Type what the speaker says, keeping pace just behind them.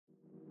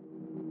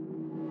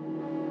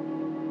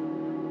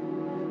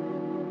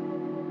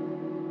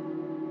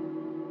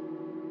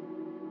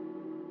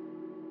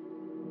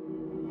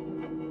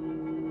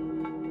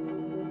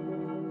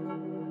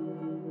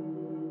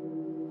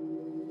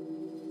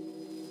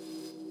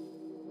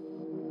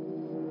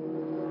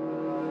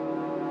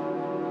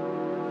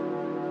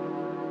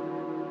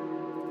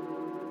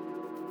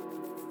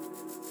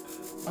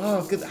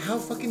Oh, good. How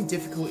fucking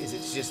difficult is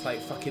it to just like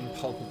fucking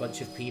pulp a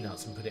bunch of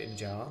peanuts and put it in a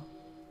jar?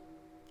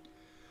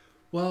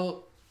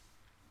 Well,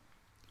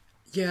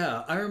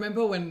 yeah, I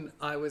remember when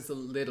I was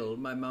little,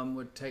 my mum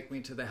would take me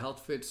to the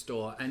health food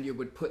store and you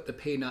would put the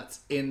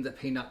peanuts in the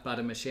peanut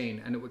butter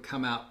machine and it would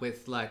come out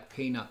with like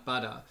peanut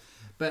butter.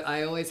 But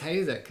I always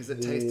hated it because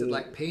it tasted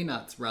like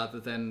peanuts rather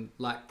than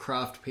like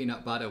Kraft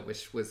peanut butter,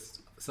 which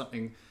was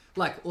something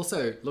like,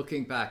 also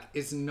looking back,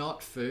 is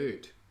not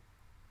food.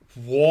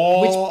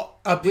 What?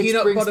 A which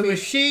peanut brings butter me-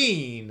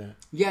 machine?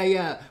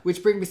 Yeah.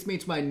 Which brings me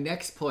to my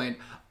next point.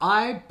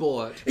 I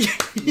bought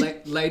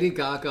Lady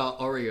Gaga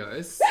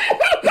Oreos.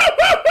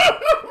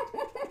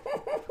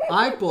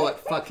 I bought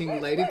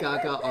fucking Lady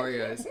Gaga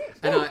Oreos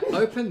and I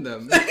opened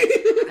them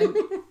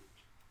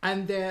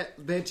and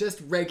they're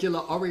just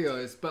regular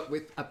Oreos but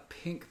with a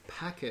pink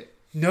packet.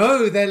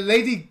 No, they're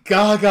Lady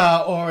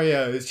Gaga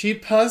Oreos. She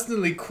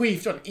personally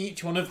queefed on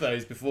each one of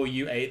those before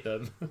you ate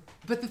them.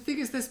 But the thing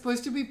is, they're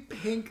supposed to be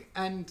pink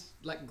and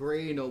like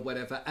green or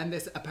whatever, and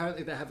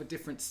apparently they have a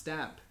different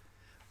stamp.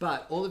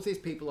 But all of these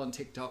people on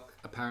TikTok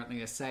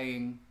apparently are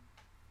saying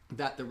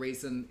that the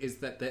reason is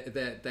that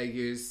they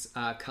use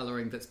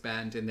colouring that's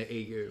banned in the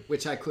EU,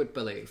 which I could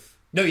believe.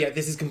 No, yeah,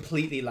 this is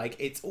completely like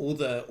it's all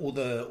the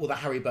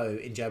Haribo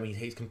in Germany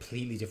tastes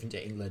completely different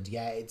to England.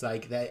 Yeah, it's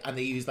like they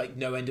use like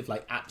no end of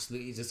like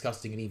absolutely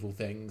disgusting and evil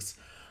things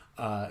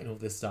in all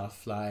this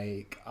stuff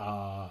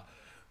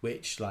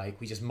which like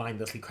we just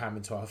mindlessly cram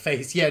into our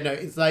face. Yeah, no,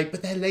 it's like,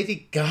 but they're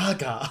Lady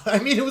Gaga. I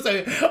mean,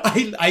 also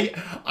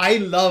I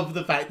love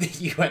the fact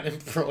that you went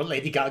and brought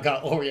Lady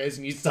Gaga Oreos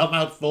and you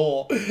somehow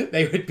thought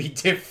they would be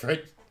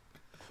different.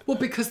 Well,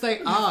 because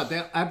they're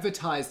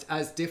advertised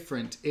as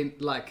different in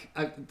like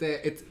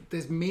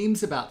there's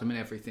memes about them and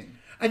everything.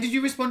 And did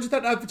you respond to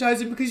that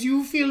advertising because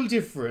you feel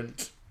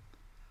different?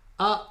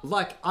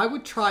 Like I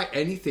would try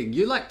anything.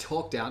 You like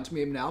talk down to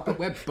me now, but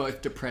we're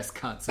both depressed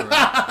cunts,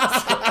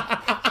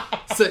 alright?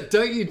 So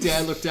don't you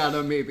dare look down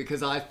on me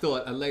because I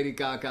thought a Lady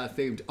Gaga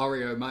themed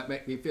Oreo might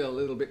make me feel a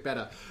little bit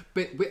better.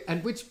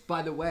 And which,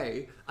 by the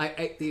way, I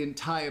ate the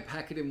entire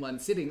packet in one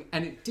sitting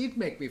and it did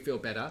make me feel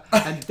better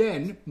and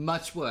then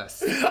much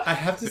worse. I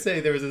have to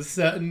say there is a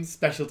certain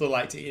special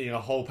delight to eating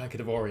a whole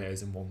packet of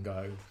Oreos in one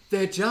go.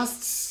 They're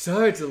just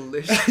so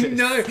delicious.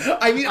 No,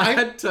 I mean, I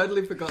had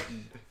totally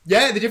forgotten.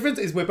 Yeah, the difference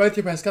is we're both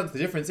depressed cunts. The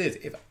difference is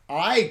if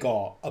I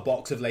got a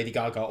box of Lady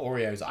Gaga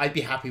Oreos, I'd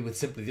be happy with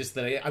simply just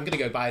that I'm going to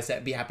go buy a set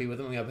and be happy with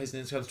them. I'm going to post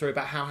an Instagram story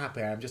about how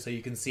happy I am just so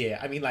you can see it.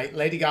 I mean, like,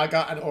 Lady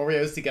Gaga and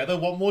Oreos together,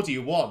 what more do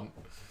you want?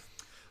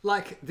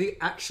 Like, the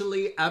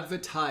actually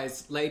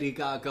advertised Lady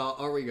Gaga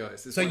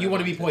Oreos. So you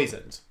want to be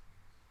poisoned?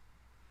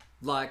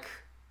 Like,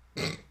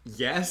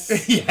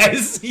 yes.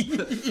 Yes.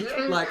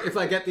 Like, if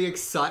I get the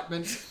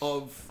excitement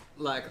of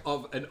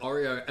an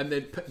Oreo and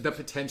then the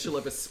potential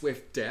of a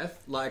swift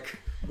death, like,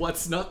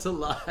 what's not to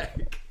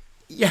like?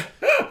 Yeah.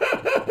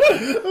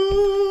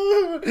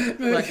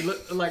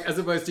 like as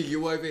opposed to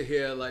you over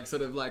here, like,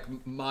 sort of like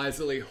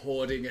miserly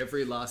hoarding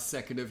every last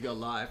second of your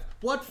life.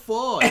 What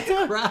for? It's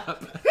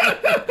crap.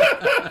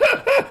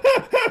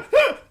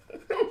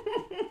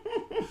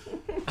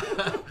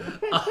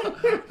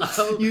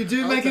 You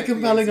do make a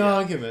compelling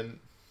argument.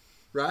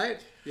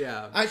 Right?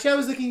 Yeah. Actually, I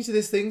was looking into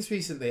these things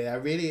recently.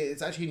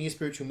 It's actually a new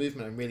spiritual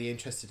movement I'm really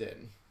interested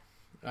in.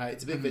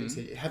 It's a bit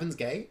vintage. Heaven's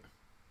Gate.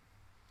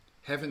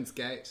 Heaven's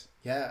Gate.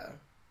 Yeah.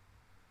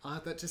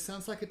 That just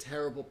sounds like a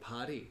terrible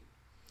party.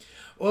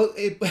 Well,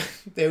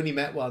 they only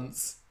met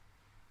once.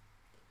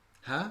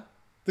 Huh?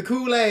 The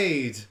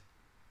Kool-Aid.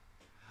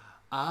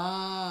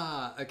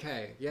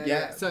 Okay.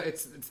 Yeah. So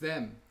it's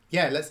them.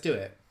 Yeah, let's do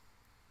it.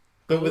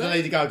 But with a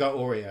Lady Gaga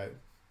Oreo.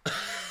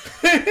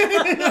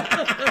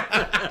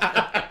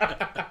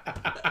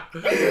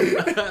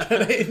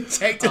 They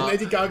injected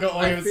Lady Gaga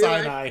Oreo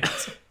cyanide.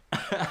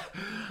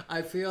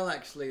 I feel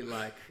actually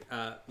like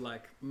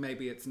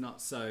maybe it's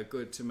not so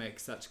good to make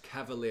such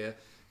cavalier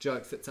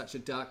jokes at such a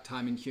dark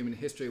time in human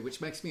history,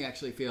 which makes me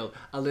actually feel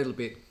a little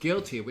bit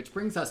guilty, which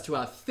brings us to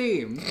our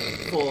theme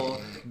for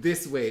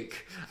this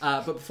week.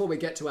 But before we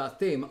get to our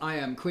theme, I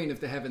am Queen of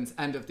the Heavens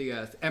and of the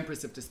Earth,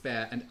 Empress of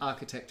Despair, and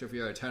Architect of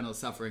your eternal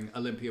suffering,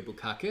 Olympia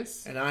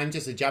Bukakis. And I'm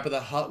just a Jabba the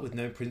Hutt with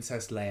no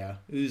Princess Leia,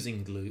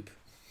 oozing gloop.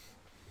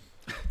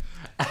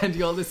 And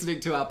you're listening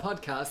to our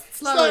podcast,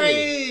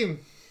 Slurry!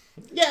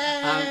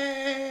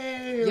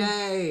 Yay!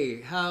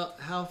 Yay!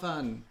 How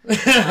fun!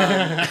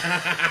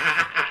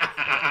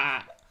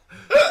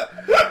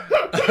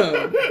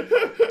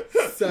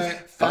 So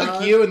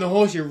fuck you and the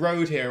horse you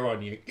rode here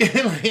on you.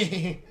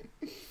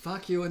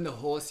 Fuck you and the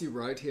horse you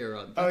rode here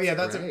on.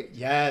 That's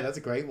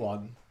a great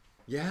one.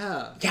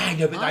 Yeah. Yeah, I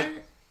know, but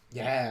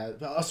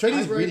but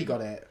Australia's really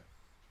got it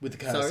with the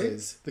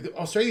curses.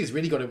 Australia's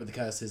really got it with the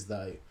curses,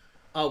 though.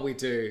 Oh, we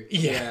do.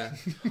 Yeah.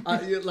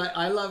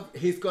 I love.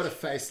 He's got a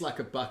face like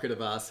a bucket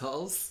of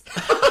assholes.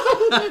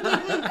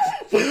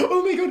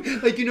 Oh my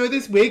god! Like, you know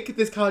this wig,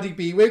 this Cardi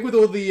B wig with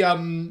all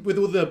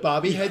the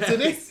Barbie heads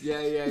in it. Yeah,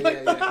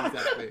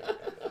 exactly.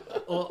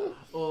 Or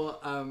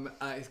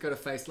he's got a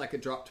face like a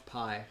dropped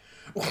pie.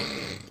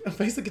 A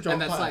face like a drop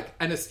And that's pie. like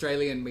an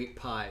Australian meat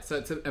pie. So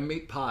it's a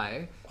meat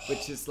pie,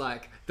 which is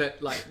like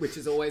that, like which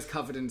is always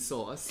covered in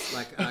sauce,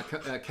 like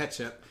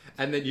ketchup,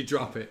 and then you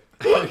drop it.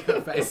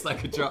 Your face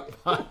like a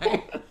drop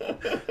pie.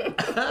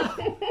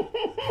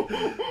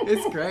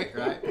 It's great,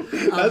 right?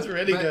 That's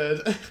really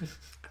good.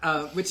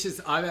 Which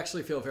is, I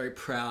actually feel very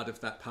proud of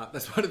that part.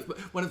 That's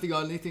one of the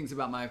only things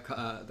about my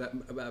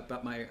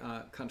about my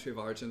country of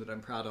origin that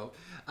I'm proud of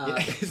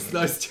is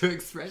those two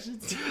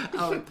expressions.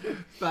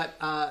 But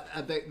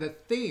the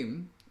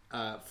theme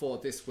for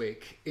this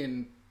week,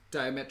 in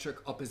diametric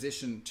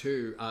opposition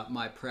to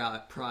my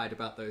pride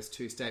about those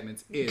two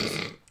statements, is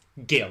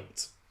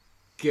Guilt.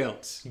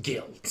 guilt.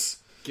 Guilt.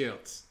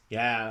 Guilt.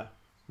 Yeah.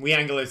 We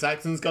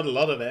Anglo-Saxons got a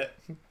lot of it.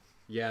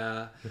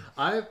 Yeah,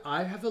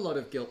 I have a lot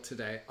of guilt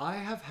today. I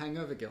have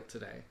hangover guilt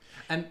today,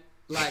 and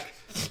like,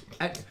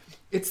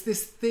 it's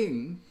this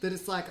thing that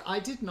it's like I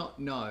did not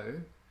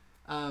know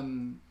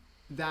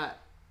that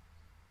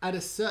at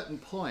a certain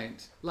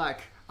point,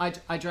 like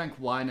I drank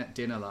wine at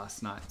dinner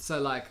last night,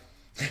 so like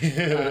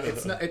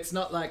it's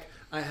not like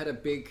I had a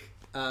big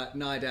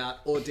night out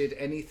or did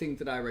anything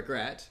that I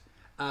regret,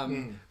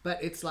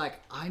 but it's like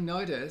I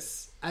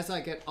notice as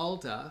I get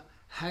older.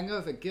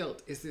 Hangover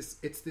guilt is this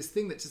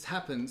thing that just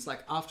happens like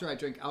after I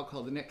drink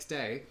alcohol the next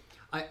day.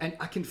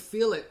 I can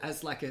feel it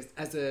as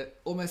a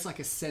almost like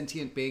a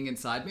sentient being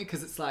inside me,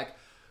 because it's like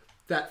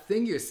that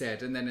thing you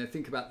said, and then I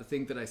think about the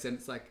thing that I said,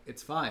 it's like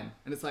it's fine,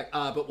 and it's like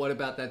but what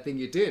about that thing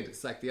you did?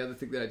 It's like the other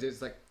thing that I did,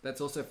 it's like that's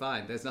also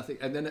fine, there's nothing,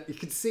 and then you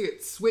can see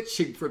it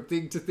switching from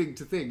thing to thing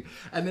to thing,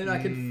 and then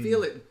I can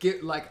feel it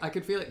I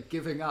can feel it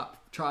giving up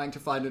trying to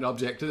find an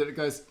object, and then it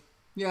goes,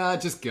 yeah,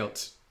 just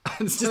guilt.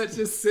 And so it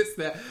just sits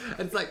there,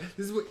 and it's like,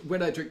 this is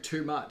when I drink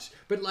too much.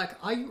 But like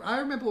I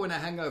remember when a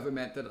hangover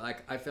meant that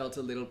like I felt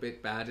a little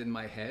bit bad in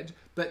my head,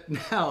 but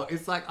now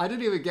it's like I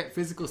don't even get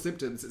physical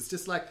symptoms. It's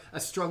just like a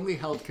strongly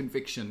held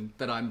conviction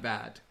that I'm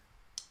bad.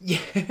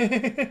 Yeah.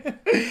 And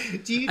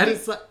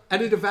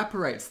it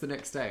evaporates the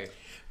next day.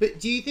 But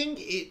do you think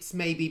it's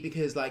maybe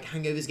because like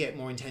hangovers get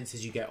more intense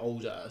as you get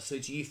older? So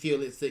do you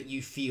feel it's that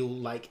you feel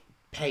like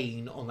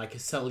pain on like a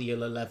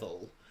cellular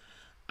level,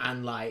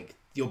 and like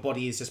your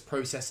body is just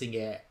processing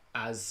it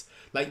as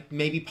like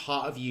maybe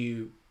part of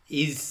you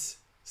is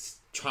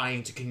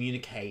trying to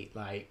communicate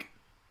like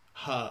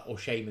hurt or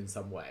shame in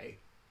some way?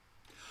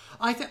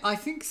 I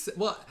think so.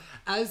 Well,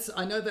 as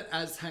I know that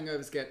as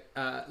hangovers get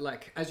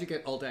like as you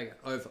get older,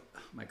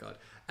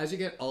 as you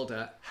get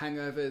older,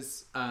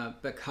 hangovers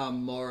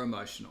become more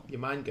emotional. Your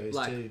mind goes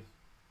like, too.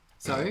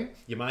 Sorry?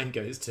 Your mind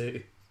goes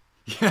too.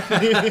 This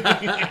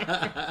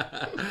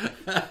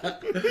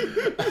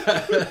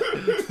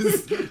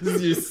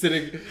is you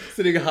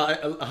sitting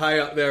high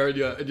up there in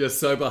your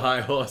sober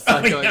high horse.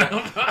 Like going,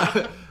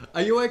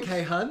 are you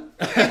okay, hun?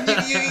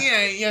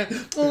 Yeah.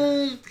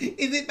 Is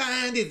it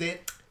bad?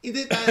 Is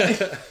it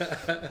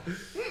bad?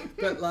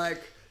 But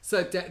like,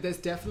 so there's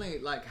definitely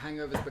like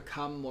hangovers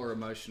become more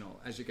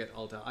emotional as you get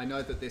older. I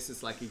know that this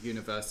is like a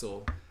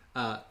universal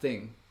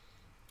thing,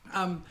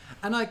 and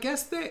I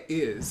guess there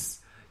is.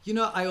 You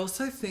know, I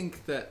also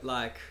think that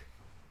like,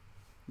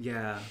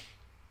 yeah.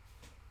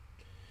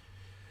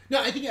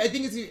 No, I think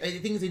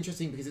it's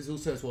interesting because it's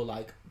also as well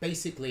like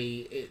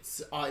basically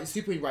it's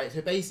super right.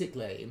 So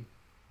basically,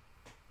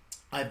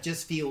 I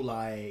just feel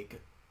like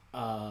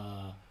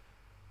the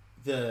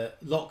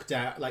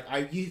lockdown, like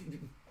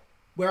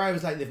where I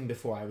was like living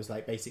before, I was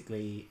like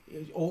basically,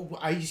 or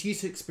I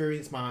used to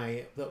experience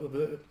my.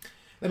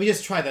 Let me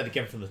just try that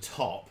again from the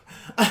top.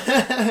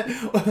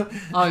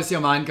 Oh, is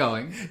your mind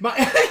going? You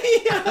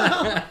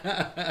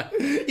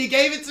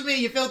gave it to me,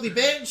 you filthy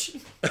bitch.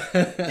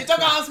 You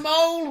dog-ass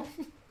mole.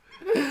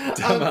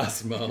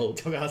 Dumbass mole.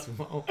 Dog-ass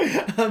mole.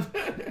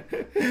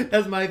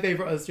 That's my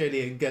favourite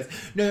Australian guess.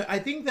 No, I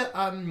think that,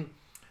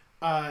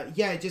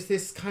 just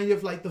this kind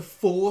of like the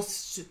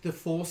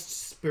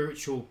forced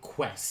spiritual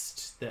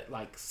quest that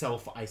like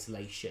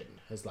self-isolation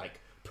has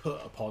like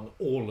put upon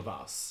all of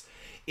us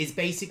is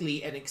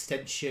basically an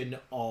extension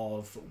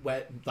of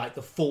where like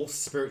the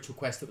forced spiritual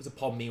quest that was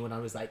upon me when I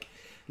was like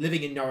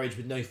living in Norwich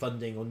with no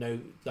funding or no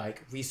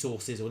like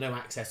resources or no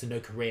access or no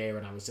career,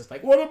 and I was just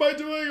like, what am I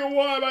doing or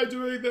why am I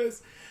doing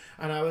this?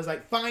 And I was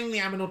like,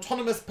 finally I'm an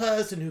autonomous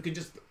person who can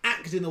just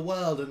act in the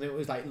world, and it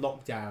was like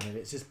lockdown, and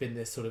it's just been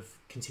this sort of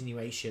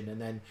continuation,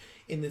 and then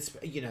in this,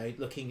 you know,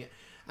 looking at,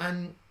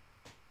 and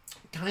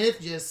kind of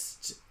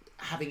just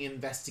having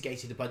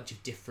investigated a bunch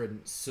of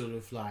different sort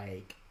of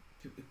like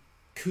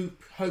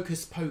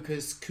hocus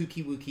pocus,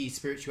 kooky wooky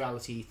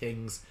spirituality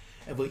things,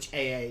 of which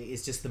AA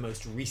is just the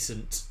most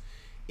recent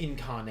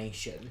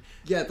incarnation.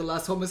 Yeah, the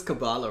last one was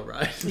Kabbalah,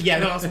 right? Yeah,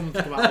 the last one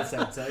was Kabbalah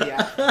Center.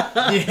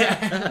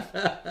 Yeah.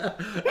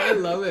 I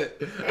love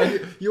it.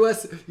 And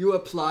you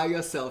apply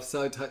yourself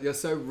you're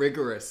so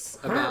rigorous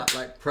about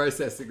like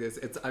processing this.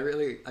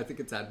 I think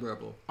it's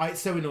admirable.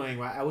 It's so annoying,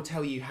 right? I will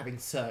tell you, having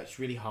searched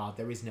really hard,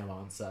 there is no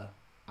answer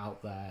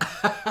out there.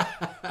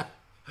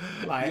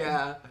 Like,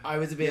 yeah. I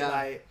was a bit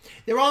like,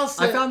 there are.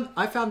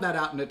 I found that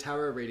out in a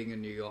tarot reading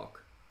in New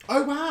York.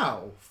 Oh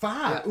wow,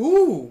 fab! Yeah.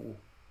 Ooh,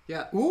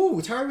 Yeah.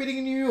 Ooh, tarot reading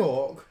in New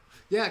York.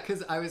 Yeah,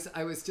 because I was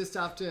just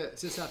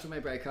after my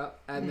breakup,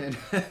 and then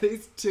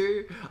these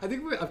two, I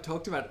think I've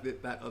talked about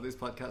that on this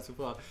podcast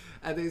before,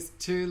 and these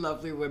two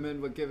lovely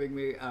women were giving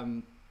me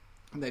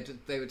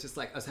they were just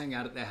like, I was hanging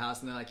out at their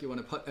house, and they're like, do you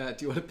want a podcast?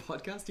 Do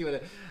you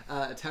want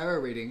a tarot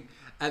reading?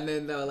 And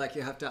then they were like,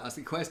 you have to ask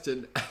a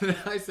question. And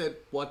I said,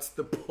 what's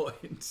the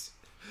point?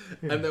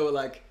 And they were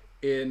like,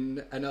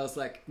 and I was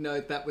like, no,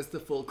 that was the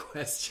full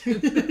question.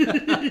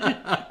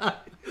 Because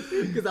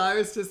I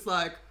was just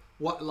like,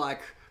 what,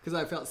 like, because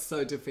I felt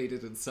so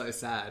defeated and so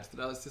sad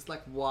that I was just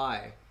like,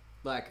 why?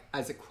 Like,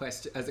 as a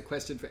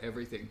question for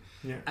everything.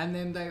 Yeah. And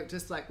then they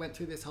just like went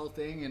through this whole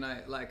thing, and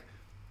I like,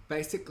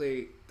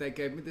 basically they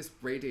gave me this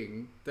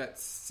reading that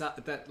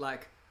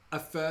like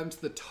affirmed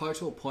the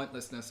total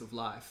pointlessness of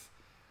life.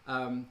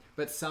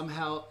 But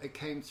somehow it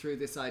came through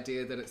this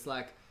idea that it's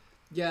like,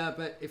 yeah,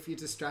 but if you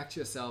distract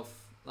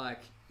yourself,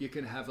 like, you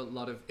can have a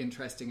lot of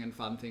interesting and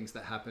fun things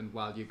that happen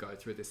while you go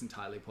through this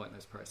entirely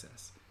pointless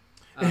process.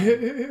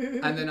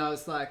 And then I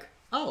was like,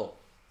 oh,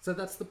 so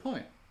that's the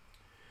point.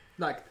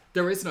 Like,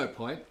 there is no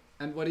point,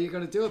 and what are you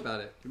going to do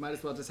about it? You might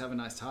as well just have a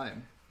nice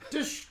time.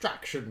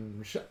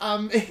 Distractions.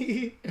 And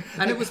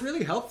it was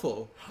really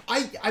helpful.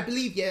 I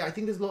believe, yeah, I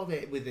think there's a lot of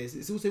it with this.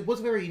 It's also,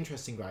 what's very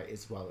interesting, right,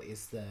 as well,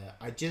 is that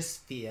I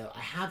just feel I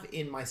have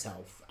in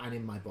myself and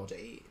in my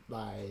body,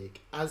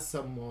 like, as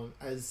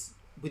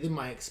within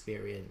my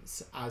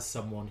experience, as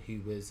someone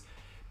who was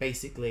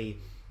basically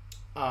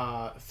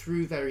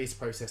through various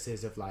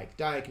processes of like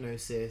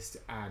diagnosis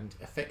and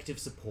effective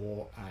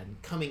support and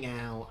coming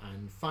out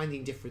and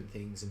finding different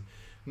things and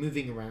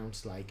moving around,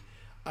 like,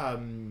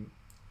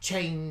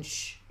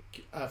 change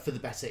for the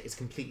better is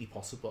completely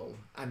possible,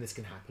 and this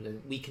can happen,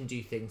 and we can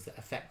do things that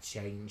affect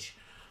change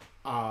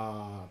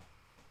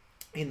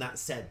in that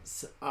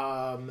sense,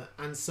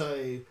 and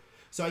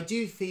so I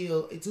do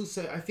feel it's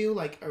also, I feel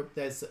like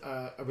there's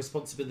a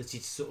responsibility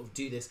to sort of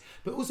do this,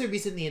 but also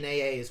recently in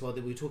AA as well,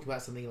 that we were talking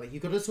about something like,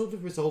 you've got to sort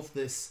of resolve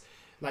this,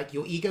 like,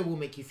 your ego will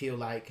make you feel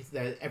like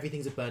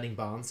everything's a burning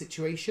barn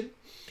situation,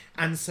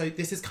 and so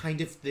this is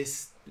kind of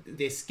this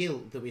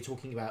guilt that we were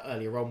talking about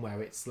earlier on,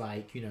 where it's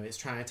like, you know, it's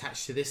trying to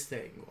attach to this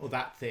thing or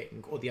that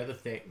thing or the other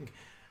thing,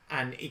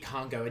 and it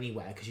can't go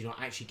anywhere because you're not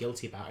actually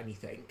guilty about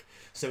anything.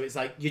 So it's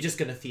like, you're just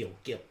going to feel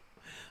guilt.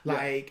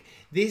 Like,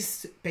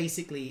 this,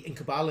 basically, in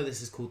Kabbalah,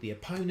 this is called the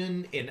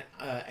opponent. In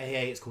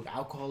AA, it's called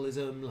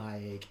alcoholism.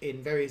 Like,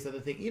 in various other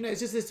things. You know, it's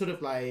just this sort of,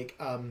 like,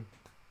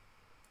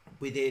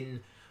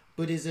 within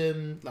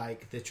Buddhism,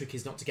 like, the trick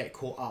is not to get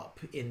caught up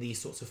in these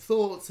sorts of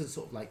thoughts, and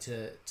sort of, like,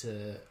 to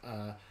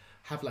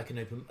have, like, an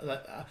open,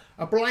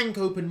 a blank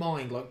open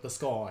mind, like the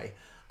sky.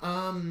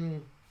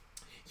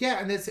 Yeah,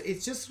 and it's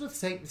just sort of the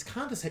same, it's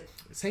kind of the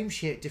same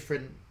shit,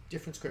 different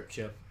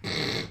scripture.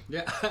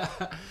 Yeah,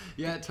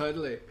 yeah,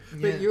 totally.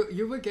 Yeah. But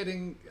you were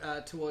getting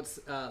towards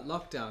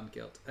lockdown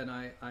guilt, and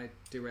I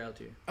derailed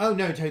you. Oh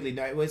no, totally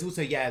no. It was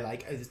also, yeah,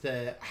 like, as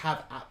the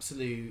have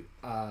absolute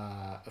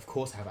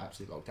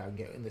lockdown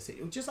guilt in the city.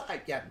 It was just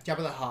like, yeah, Jabba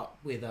the Hutt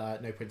with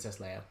no Princess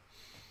Leia.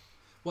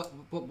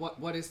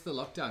 What is the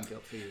lockdown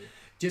guilt for you?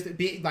 Just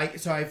be like,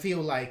 so I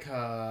feel like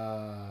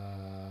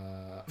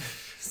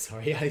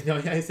sorry, I know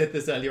I said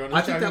this earlier on.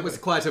 I think that was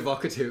quite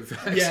evocative,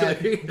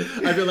 actually. Yeah.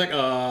 I feel like,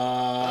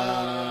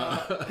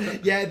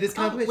 yeah, this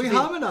kind of we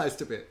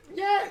harmonised a bit.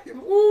 Yeah,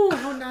 ooh,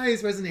 how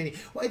nice, resonating.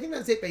 Well, I think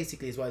that's it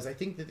basically as well. Is I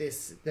think that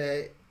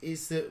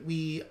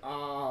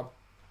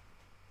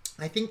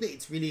I think that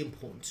it's really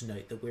important to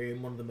note that we're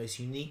in one of the most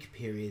unique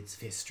periods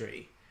of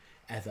history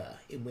ever,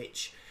 in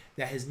which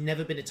there has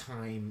never been a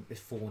time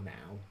before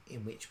now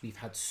in which we've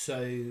had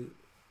so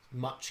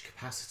much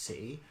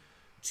capacity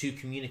to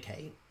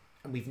communicate,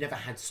 and we've never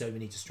had so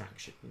many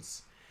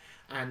distractions.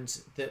 And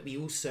that we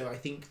also, I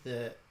think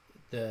that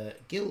the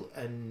guilt,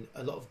 and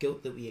a lot of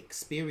guilt that we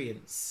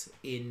experience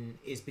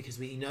is because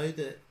we know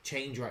that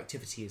change or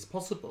activity is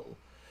possible,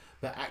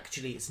 but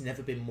actually it's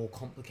never been more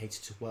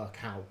complicated to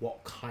work out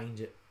what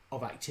kind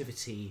of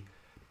activity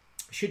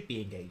should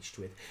be engaged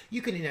with.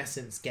 You can in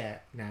essence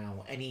get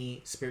now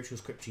any spiritual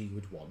scripture you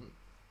would want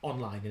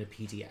online in a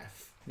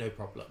PDF, no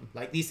problem.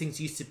 Like, these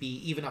things used to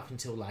be, even up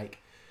until like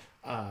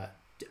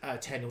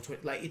 10 or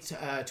 20, like it's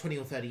 20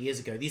 or 30 years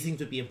ago, these things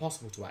would be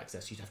impossible to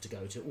access. You'd have to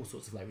go to all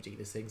sorts of like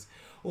ridiculous things,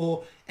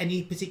 or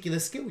any particular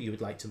skill you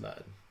would like to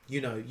learn.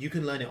 You know, you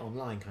can learn it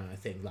online, kind of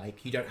thing.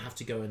 Like, you don't have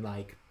to go and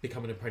like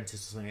become an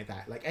apprentice or something like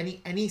that. Like,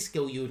 any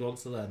skill you would want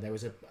to learn, there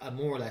was a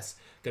more or less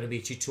going to be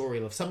a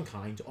tutorial of some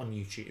kind on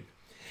YouTube.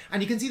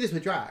 And you can see this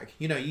with drag.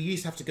 You know, you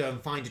used to have to go and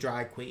find a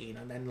drag queen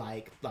and then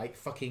like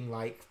fucking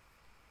like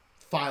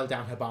file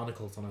down her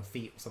barnacles on her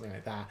feet or something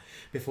like that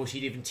before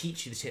she'd even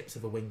teach you the tips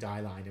of a winged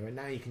eyeliner. And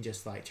now you can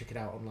just like check it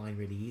out online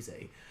really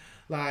easy,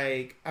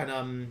 like,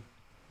 and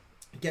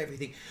get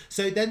everything.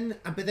 So then,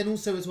 but then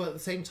also as well at the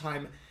same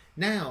time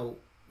now.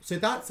 So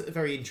that's a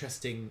very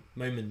interesting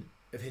moment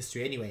of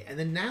history anyway. And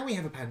then now we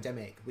have a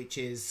pandemic, which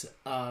is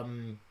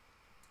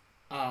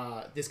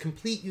this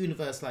complete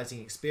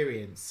universalizing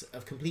experience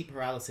of complete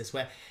paralysis,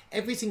 where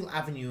every single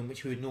avenue in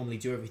which we would normally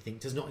do everything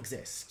does not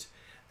exist.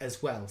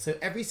 as well. So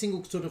every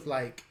single sort of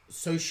like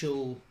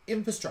social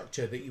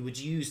infrastructure that you would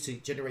use to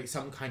generate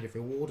some kind of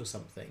reward or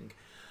something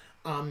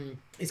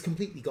is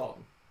completely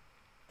gone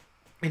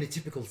in a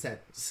typical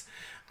sense.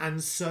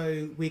 And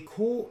so we're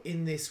caught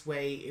in this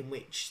way in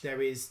which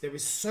there is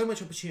so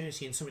much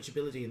opportunity and so much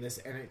ability in this,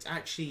 and it's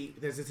actually,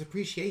 there's this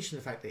appreciation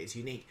of the fact that it's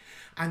unique.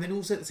 And then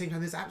also at the same time,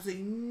 there's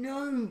absolutely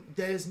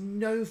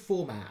no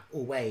format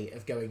or way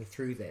of going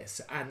through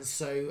this. And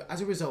so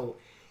as a result,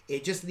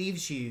 it just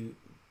leaves you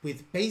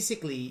with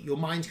basically your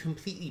mind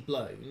completely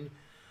blown,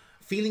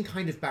 feeling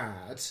kind of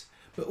bad,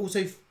 but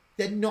also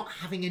then not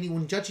having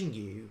anyone judging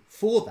you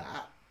for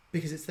that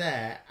because it's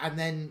there, and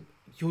then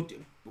you're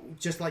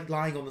just like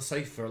lying on the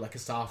sofa like a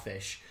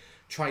starfish,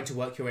 trying to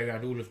work your way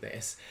around all of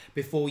this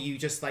before you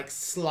just like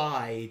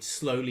slide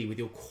slowly with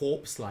your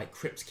corpse-like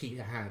Crypt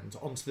Keeper hand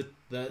onto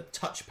the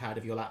touchpad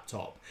of your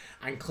laptop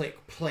and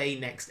click play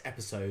next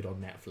episode on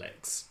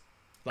Netflix.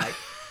 Like,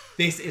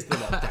 this is the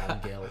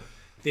lockdown guilt.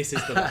 This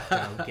is the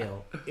lockdown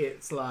guilt.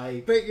 It's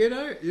like... But you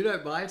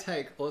know, my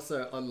take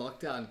also on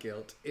lockdown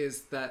guilt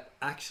is that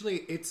actually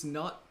it's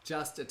not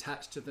just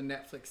attached to the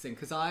Netflix thing.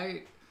 Because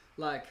I,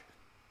 like...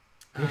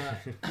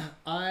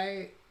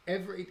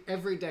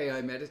 every day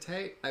I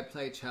meditate, I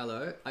play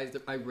cello,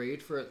 I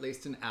read for at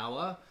least an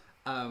hour,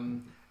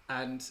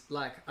 and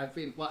like I've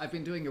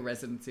been doing a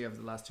residency over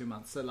the last 2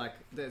 months, so like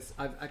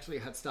I've actually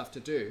had stuff to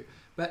do,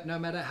 but no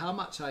matter how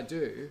much I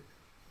do,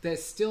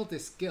 there's still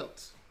this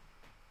guilt,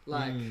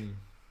 like,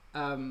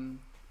 and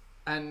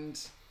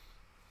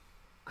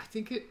I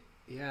think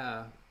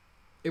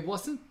it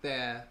wasn't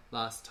there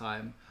last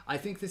time. I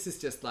think this is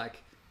just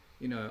like,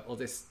 all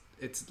this.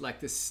 It's like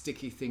this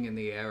sticky thing in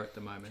the air at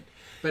the moment,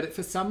 but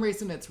for some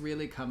reason it's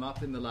really come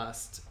up in the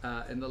last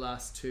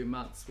 2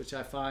 months, which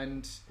I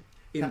find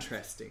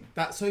interesting.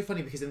 That's so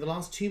funny because in the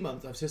last 2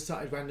 months I've just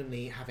started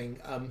randomly having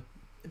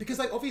because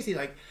like obviously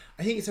like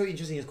I think it's so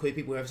interesting as queer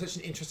people we have such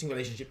an interesting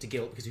relationship to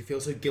guilt because we feel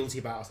so guilty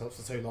about ourselves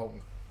for so long.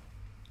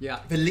 Yeah,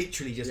 for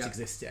literally just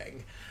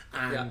existing,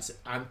 and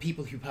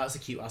people who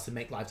persecute us and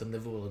make lives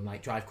unlivable and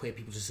like drive queer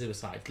people to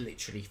suicide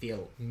literally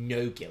feel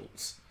no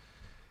guilt.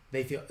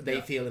 They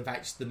feel in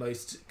fact the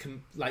most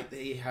like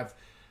they have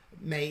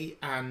made,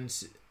 and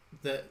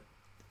that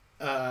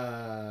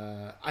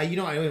I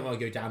don't want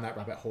to go down that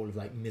rabbit hole of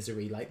like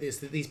misery like this.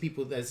 These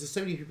people, there's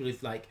so many people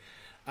who've like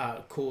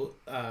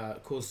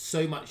cause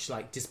so much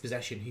like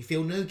dispossession who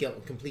feel no guilt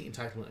and complete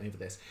entitlement over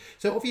this.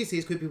 So obviously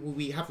as queer people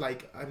we have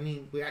like, I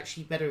mean, we're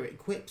actually better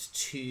equipped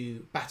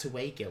to bat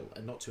away guilt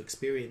and not to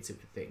experience it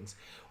with things,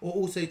 or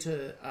also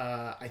to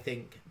I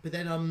think, but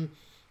then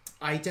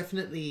I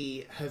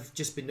definitely have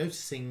just been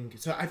noticing,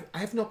 so I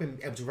have not been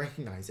able to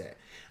recognise it,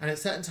 and at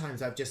certain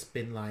times I've just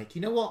been like,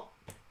 you know what,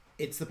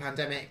 it's the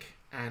pandemic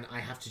and I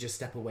have to just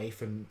step away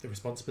from the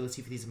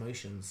responsibility for these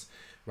emotions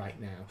right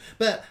now.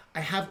 But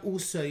I have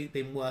also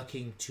been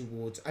working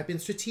towards, I've been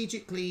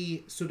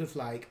strategically sort of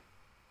like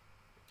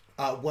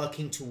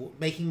working to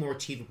making more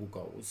achievable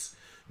goals,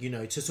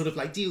 to sort of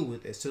like deal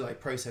with this, to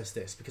like process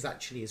this, because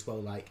actually as well,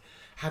 like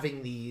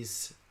having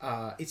these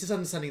it's just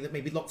understanding that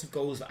maybe lots of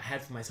goals that I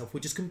had for myself were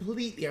just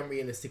completely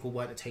unrealistic or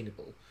weren't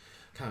attainable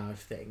kind of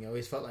thing. I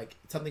always felt like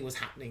something was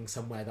happening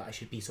somewhere that I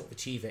should be sort of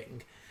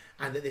achieving,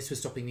 and that this was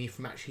stopping me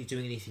from actually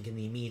doing anything in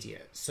the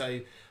immediate.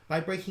 So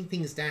by breaking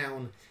things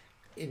down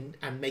and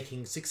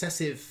making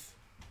successive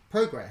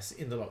progress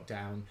in the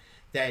lockdown,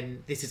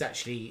 then this is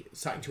actually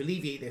starting to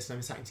alleviate this, and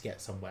I'm starting to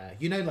get somewhere.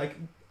 Like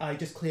I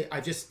just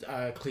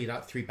cleared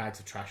out 3 bags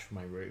of trash from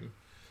my room.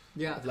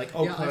 Yeah, of like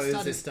old clothes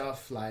and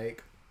stuff.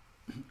 Like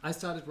I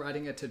started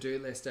writing a to-do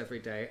list every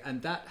day,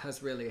 and that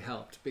has really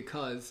helped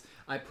because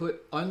I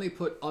only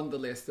put on the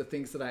list the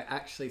things that I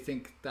actually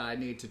think that I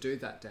need to do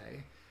that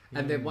day,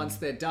 and then once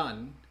they're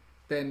done,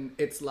 then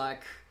it's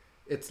like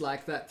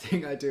that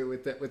thing I do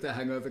with the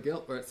hangover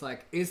guilt, where it's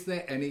like, is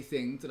there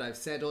anything that I've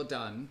said or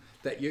done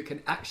that you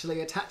can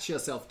actually attach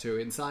yourself to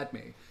inside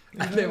me?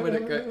 And then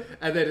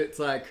and then it's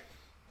like,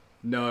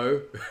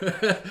 no,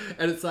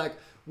 and it's like,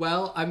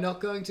 well, I'm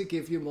not going to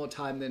give you more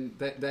time than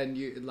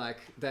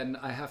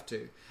I have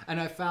to. And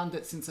I found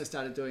that since I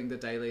started doing the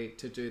daily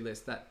to-do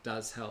list, that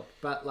does help.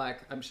 But like,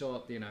 I'm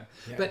sure, Yeah.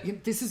 But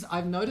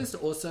I've noticed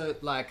also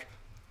like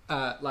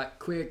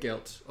queer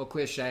guilt or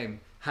queer shame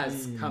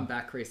has come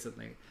back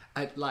recently.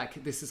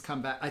 This has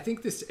come back. I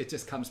think it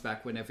just comes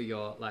back whenever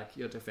your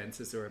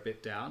defenses are a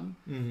bit down.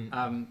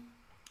 Mm-hmm.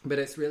 But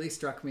it's really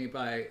struck me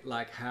by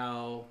like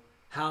how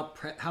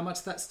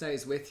much that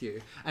stays with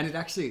you. And it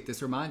actually,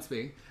 this reminds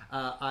me,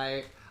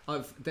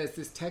 there's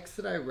this text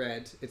that I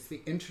read. It's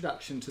the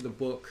introduction to the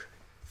book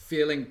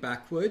Feeling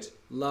Backward: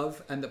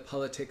 Love and the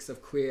Politics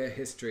of Queer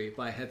History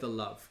by Heather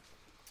Love.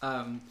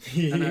 And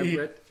I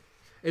read,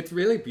 it's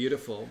really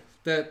beautiful.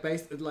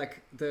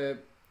 The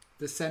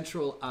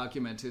central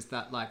argument is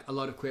that like a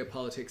lot of queer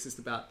politics is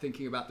about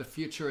thinking about the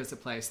future as a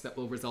place that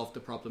will resolve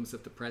the problems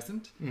of the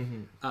present.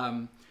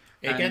 Mm-hmm.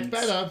 It gets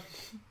better.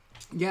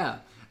 Yeah.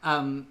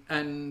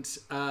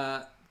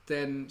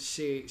 Then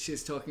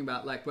she's talking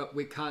about like, what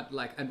we can't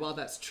and while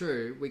that's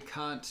true, we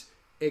can't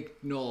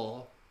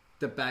ignore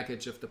the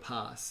baggage of the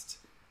past.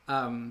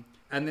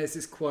 And there's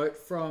this quote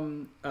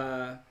from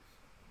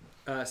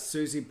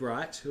Susie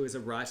Bright, who is a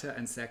writer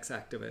and sex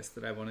activist,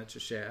 that I wanted to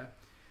share,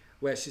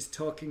 where she's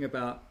talking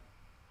about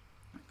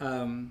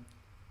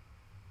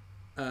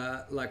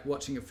like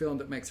watching a film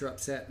that makes her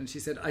upset. And she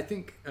said, I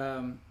think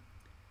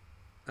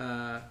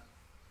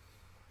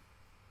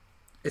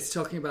it's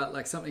talking about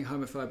like something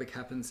homophobic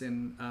happens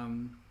in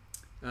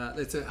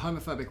it's a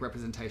homophobic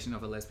representation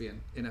of a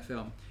lesbian in a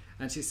film.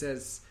 And she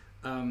says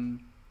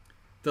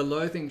the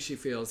loathing she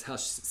feels, how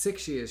sick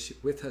she is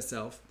with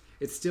herself,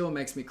 it still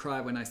makes me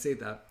cry when I see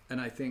that. And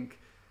I think,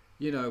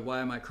 you know, why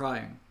am I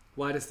crying?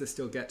 Why does this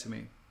still get to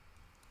me?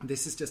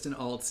 This is just an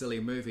old, silly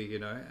movie, you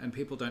know, and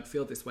people don't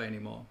feel this way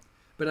anymore.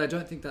 But I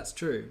don't think that's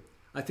true.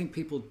 I think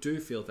people do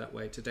feel that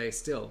way today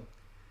still,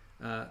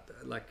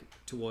 like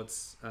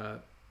towards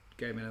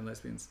gay men and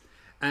lesbians.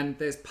 And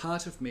there's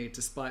part of me,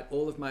 despite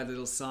all of my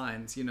little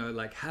signs, you know,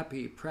 like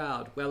happy,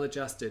 proud,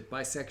 well-adjusted,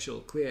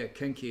 bisexual, queer,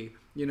 kinky,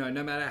 you know,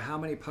 no matter how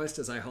many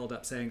posters I hold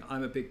up saying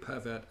I'm a big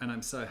pervert and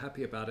I'm so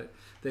happy about it,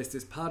 there's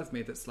this part of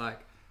me that's like,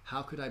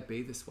 how could I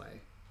be this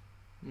way?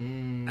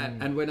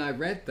 And when I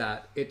read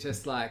that, it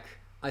just like,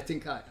 I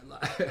think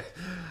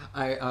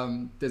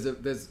there's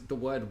the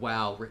word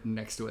wow written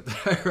next to it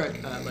that I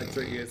wrote like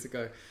 3 years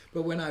ago.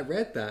 But when I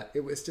read that,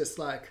 it was just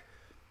like,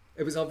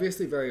 it was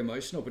obviously very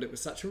emotional, but it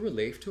was such a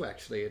relief to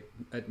actually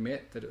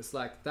admit that it was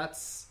like,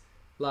 that's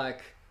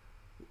like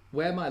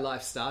where my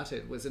life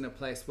started, was in a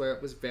place where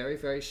it was very,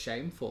 very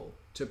shameful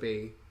to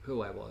be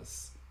who I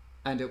was.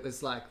 And it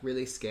was like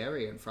really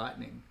scary and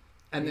frightening.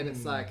 And then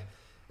it's like,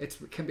 it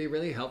can be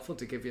really helpful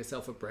to give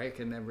yourself a break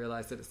and then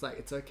realize that it's like,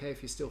 it's okay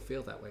if you still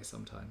feel that way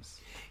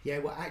sometimes. Yeah,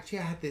 well, actually,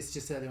 I had this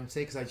just earlier on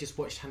today because I just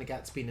watched Hannah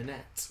Gadsby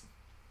Nanette.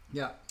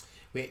 Yeah.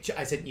 Which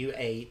I sent you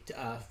a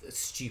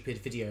stupid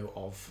video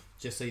of,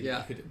 just so that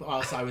you could,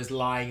 whilst I was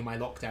lying in my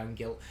lockdown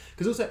guilt.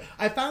 Because also,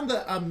 I found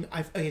that, so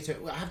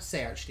I have to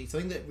say, actually,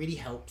 something that really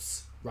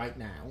helps right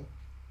now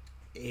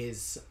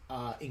is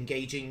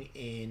engaging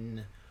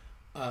in...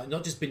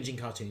 not just binging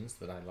cartoons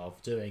that I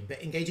love doing,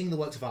 but engaging in the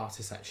works of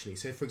artists, actually.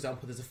 So, for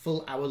example, there's a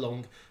full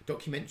hour-long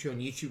documentary on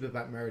YouTube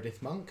about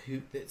Meredith Monk,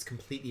 that's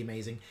completely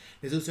amazing.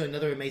 There's also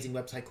another amazing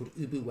website called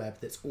UbuWeb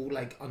that's all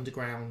like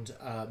underground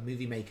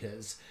movie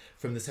makers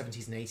from the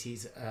 70s and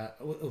 80s,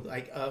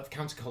 of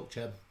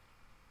counterculture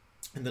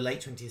in the late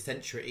 20th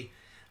century.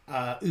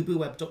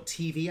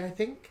 ubuweb.tv, I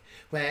think,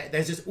 where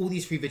there's just all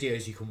these free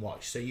videos you can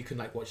watch. So you can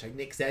like watch like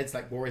Nick Zed's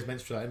like Warriors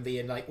Menstrual Envy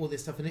and like all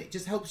this stuff, and it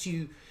just helps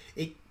you.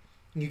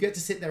 You get to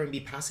sit there and be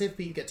passive,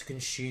 but you get to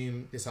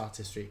consume this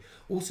artistry.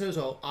 Also, as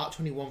well,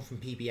 Art21 from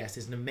PBS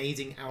is an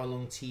amazing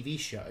hour-long TV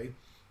show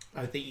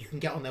that you can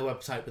get on their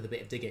website with a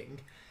bit of digging.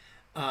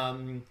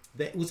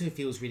 That also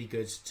feels really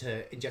good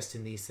to ingest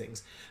in these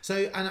things.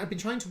 So, and I've been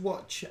trying to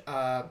watch...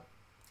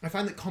 I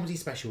find that comedy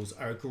specials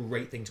are a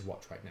great thing to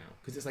watch right now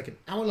because it's like an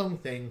hour-long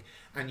thing,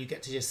 and you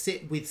get to just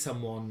sit with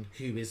someone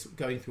who is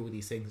going through all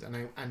these things.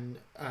 And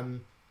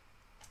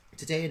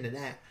today in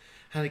Nanette,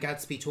 Hannah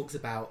Gadsby talks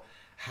about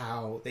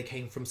how they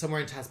came from somewhere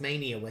in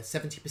Tasmania where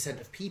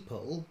 70% of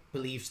people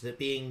believed that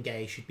being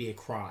gay should be a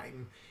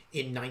crime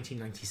in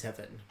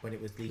 1997 when it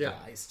was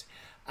legalised.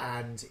 Yeah.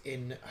 And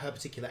in her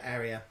particular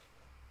area,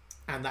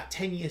 and that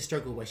 10-year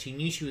struggle where she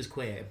knew she was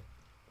queer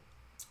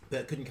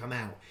but couldn't come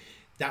out,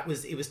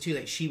 it was too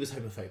late. She was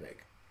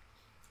homophobic.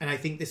 And I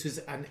think this was,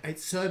 and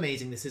it's so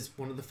amazing, this is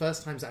one of the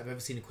first times that I've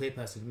ever seen a queer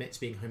person admit to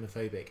being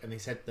homophobic. And they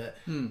said that,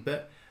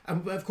 but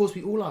of course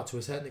we all are to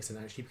a certain extent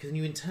actually, because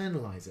you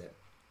internalise it.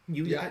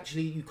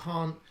 You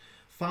can't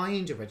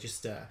find a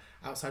register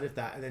outside of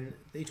that. And then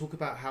they talk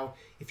about how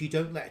if you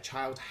don't let a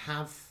child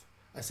have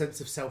a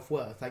sense of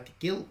self-worth, like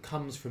guilt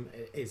comes from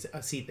is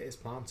a seed that is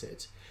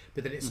planted,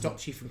 but then it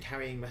stops you from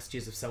carrying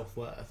messages of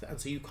self-worth. And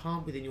so you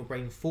can't within your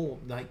brain form,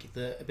 like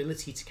the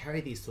ability to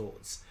carry these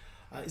thoughts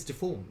is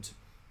deformed,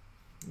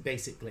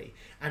 basically.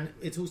 And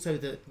it's also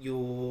that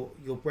your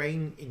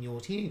brain in your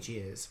teenage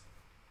years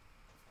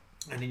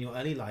and in your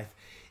early life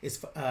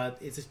is a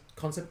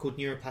concept called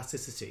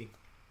neuroplasticity.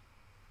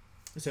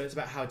 So it's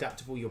about how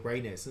adaptable your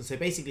brain is. And so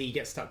basically you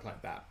get stuck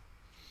like that.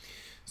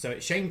 So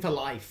it's shame for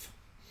life.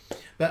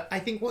 But I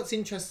think what's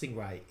interesting,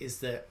 right, is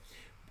that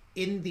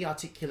in the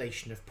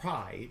articulation of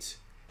pride,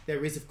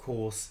 there is, of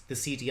course, the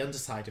seedy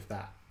underside of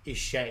that is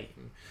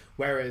shame.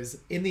 Whereas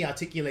in the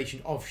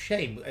articulation of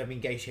shame, I mean,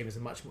 gay shame is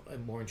a much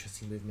more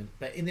interesting movement,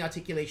 but in the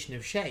articulation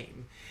of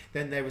shame,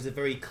 then there is a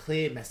very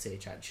clear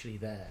message actually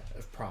there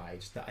of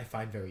pride that I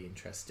find very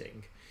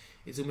interesting.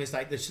 It's almost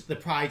like the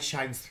pride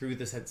shines through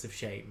the sense of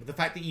shame. The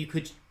fact that you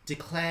could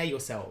declare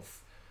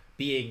yourself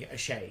being a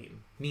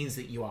shame means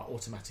that you are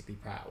automatically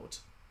proud.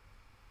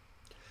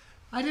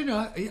 I don't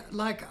know.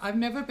 Like, I've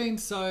never been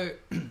so...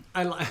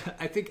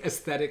 I think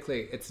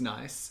aesthetically it's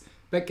nice.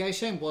 But gay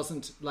shame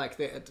wasn't like...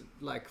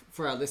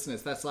 for our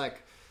listeners, that's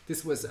like...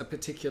 This was a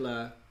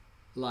particular,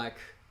 like...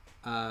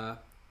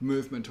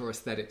 movement or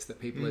aesthetics that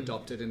people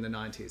adopted in the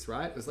 90s,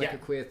 right? It was like a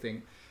queer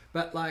thing.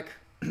 But like...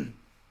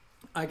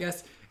 I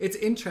guess it's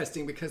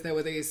interesting because there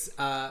were these,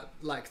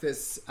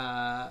 there's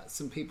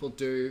some people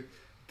do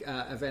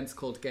events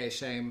called Gay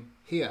Shame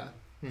here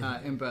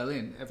in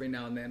Berlin every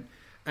now and then,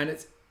 and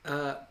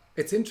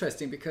it's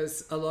interesting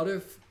because a lot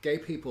of gay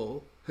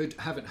people who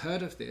haven't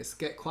heard of this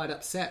get quite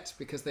upset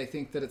because they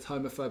think that it's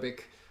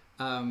homophobic,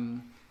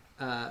 that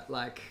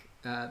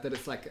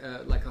it's like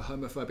a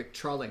homophobic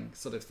trolling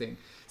sort of thing.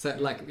 So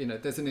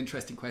there's an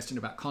interesting question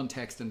about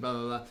context and blah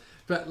blah blah.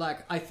 But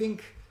I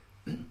think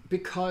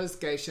because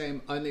gay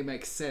shame only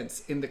makes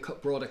sense in the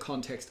broader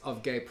context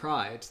of gay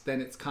pride, then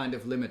it's kind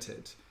of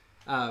limited.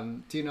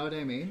 Do you know what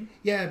I mean?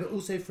 Yeah, but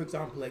also, for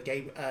example, at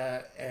gay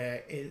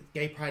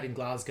pride in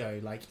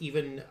Glasgow,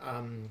 even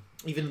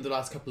in the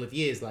last couple of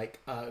years,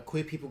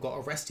 queer people got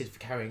arrested for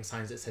carrying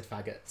signs that said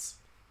faggots.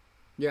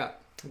 Yeah.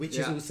 Which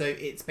is also,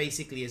 it's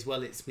basically as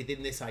well, it's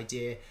within this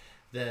idea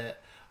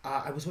that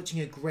I was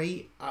watching a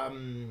great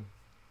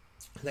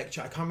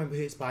lecture, I can't remember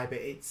who it's by, but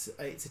it's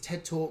a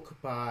TED talk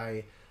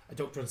by a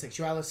doctor on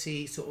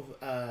sexuality, sort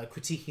of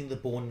critiquing the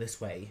born this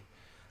way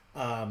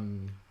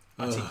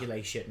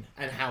articulation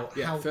and how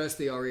first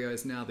the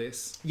Oreos, now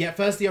this. Yeah,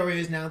 first the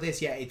Oreos, now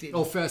this. Yeah,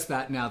 or first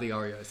that, now the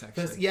Oreos.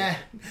 Actually, first,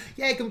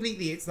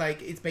 completely. It's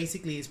it's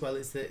basically as well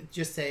as that,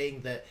 just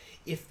saying that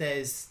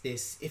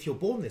if you're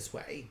born this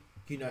way,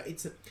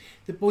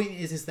 the point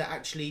is that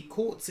actually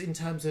courts, in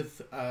terms of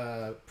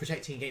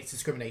protecting against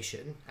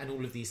discrimination and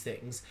all of these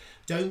things,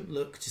 don't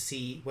look to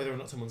see whether or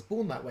not someone's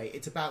born that way.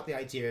 It's about the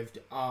idea of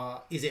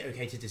is it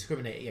okay to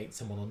discriminate against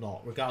someone or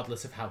not,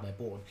 regardless of how they're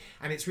born.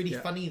 And it's really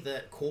funny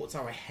that courts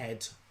are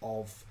ahead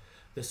of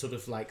the sort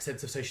of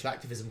sense of social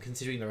activism,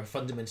 considering they're a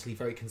fundamentally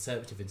very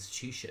conservative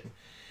institution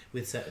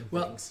with certain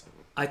things.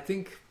 I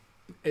think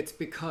it's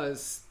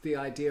because the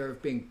idea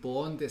of being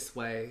born this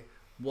way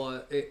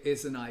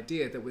is an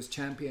idea that was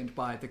championed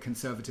by the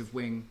conservative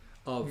wing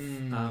of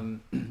the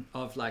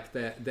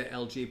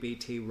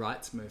LGBT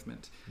rights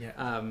movement.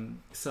 Yeah.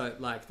 So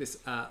this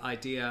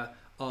idea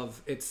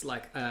of it's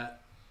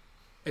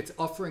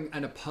offering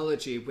an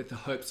apology with the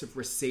hopes of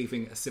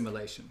receiving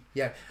assimilation.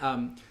 Yeah.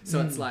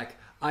 So it's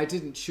I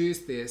didn't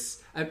choose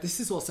this. And this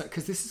is also,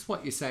 because this is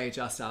what you say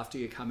just after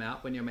you come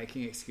out when you're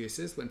making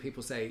excuses. When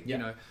people say,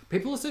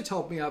 people also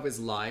told me I was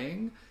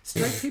lying.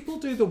 Straight people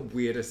do the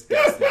weirdest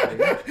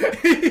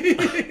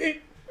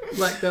gaslighting.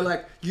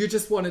 They're you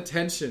just want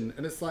attention.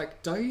 And it's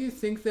don't you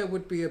think there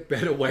would be a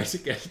better way to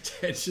get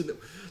attention?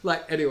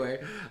 Anyway,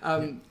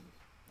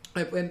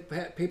 when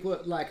people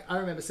I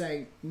remember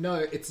saying, no,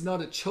 it's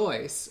not a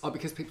choice. Or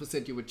because people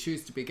said you would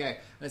choose to be gay.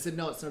 And I said,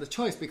 no, it's not a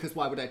choice, because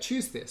why would I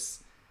choose this?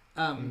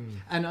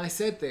 And I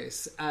said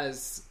this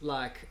as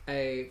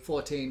a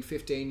 14,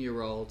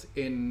 15-year-old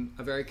in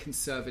a very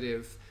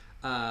conservative,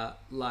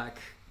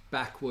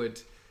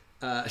 backward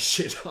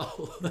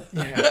shithole.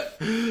 Yeah.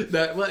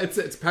 No, well, it's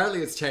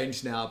apparently it's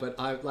changed now, but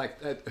I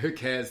who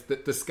cares?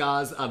 That the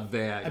scars are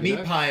there. A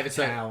meat pie of a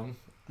town.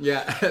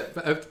 Yeah,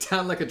 a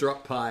town like a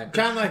drop pie.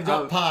 Town like a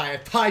drop pie. A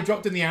pie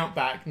dropped in the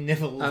outback,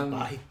 nibbled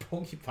by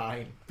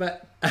porcupine.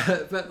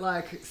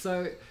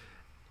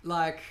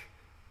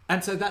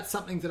 And so that's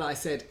something that I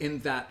said in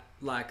that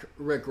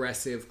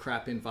regressive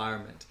crap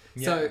environment.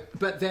 Yeah. So,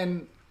 but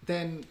then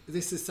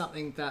this is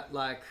something that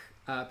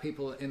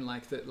people in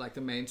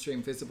the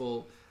mainstream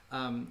visible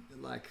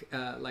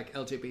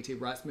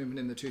LGBT rights movement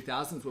in the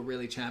 2000s were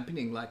really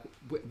championing.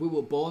 We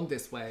were born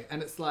this way,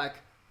 and it's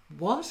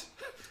what?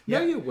 Yeah.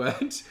 No, you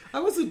weren't. I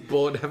wasn't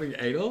born having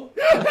anal.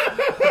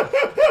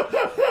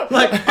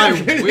 I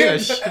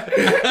wish.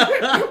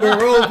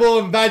 We're all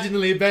born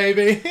vaginally,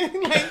 baby.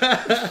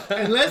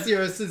 Unless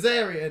you're a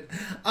cesarean.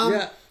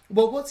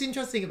 Well, what's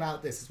interesting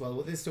about this as well,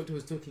 what this doctor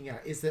was talking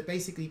about, is that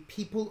basically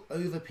people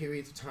over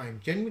periods of time,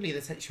 generally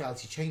their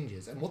sexuality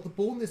changes. And what the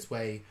born this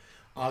way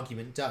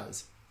argument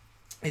does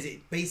is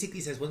it basically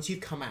says once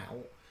you've come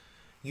out,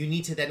 you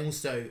need to then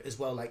also, as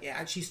well, it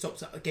actually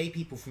stops gay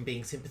people from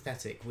being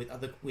sympathetic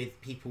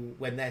with people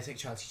when their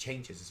sexuality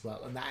changes as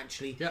well, and that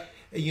actually,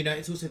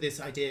 it's also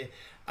this idea,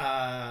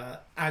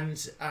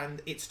 and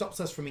it stops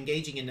us from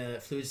engaging in a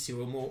fluidity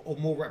or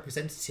more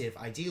representative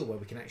ideal where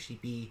we can actually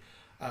be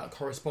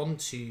correspond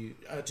to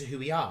who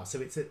we are.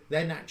 So it's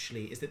then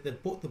actually is that the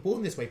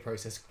born this way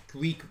process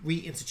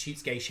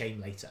reinstitutes gay shame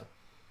later.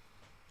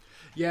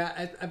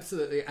 Yeah,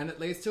 absolutely. And it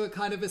leads to a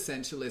kind of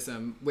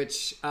essentialism,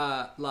 which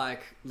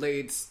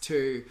leads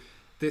to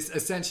this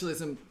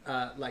essentialism,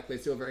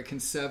 leads to a very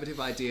conservative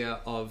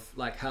idea of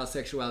how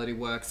sexuality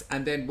works.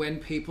 And then when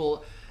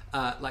people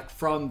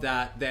from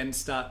that then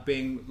start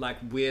being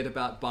weird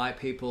about bi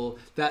people,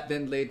 that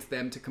then leads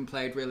them to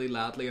complain really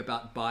loudly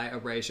about bi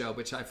erasure,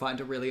 which I find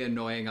a really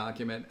annoying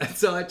argument. And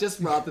so I'd just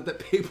rather that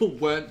people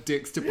weren't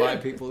dicks to bi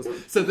people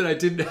so that I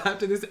didn't have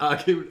to this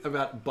argument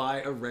about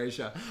bi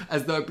erasure,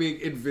 as though being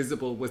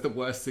invisible was the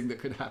worst thing that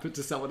could happen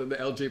to someone in the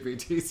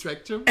LGBT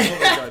spectrum. Oh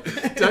my god,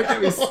 don't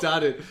get me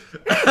started.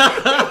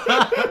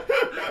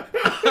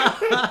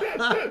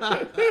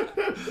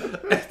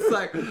 It's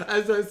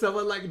as though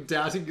someone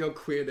doubting your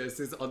queerness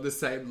is on the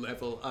same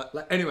level.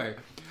 Anyway,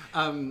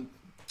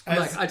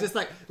 Like, I just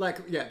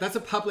yeah, that's a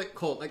public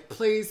call. Like,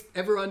 please,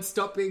 everyone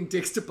stop being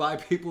dicks to bi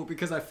people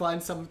because I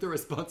find some of the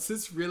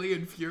responses really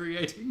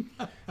infuriating.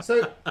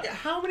 So,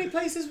 how many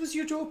places was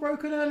your jaw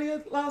broken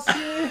earlier last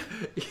year?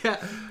 Yeah.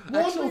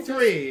 One or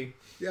three?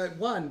 Yeah,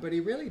 one, but he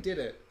really did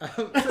it.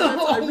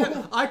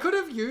 I could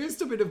have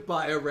used a bit of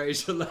bi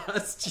erasure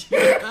last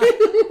year.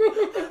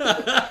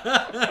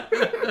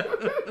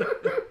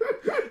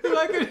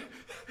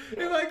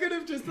 If I could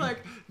have just like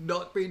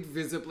not been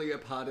visibly a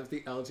part of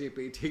the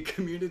LGBT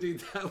community,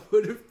 that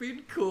would have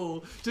been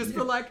cool. Just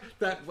for like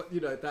that,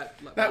 you know,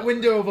 that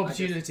window of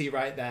opportunity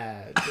right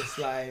there. Just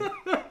like,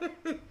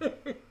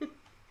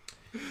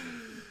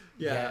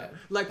 yeah.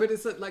 Like, but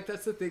it's like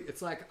that's the thing.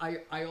 It's like I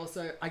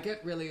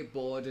get really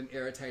bored and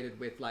irritated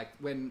with like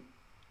when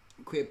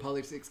queer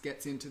politics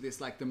gets into this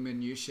like the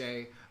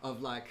minutiae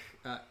of like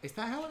is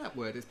that how that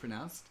word is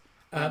pronounced?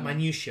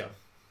 Minutia.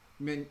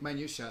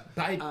 Minutia.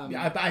 But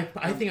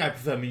I think I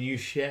prefer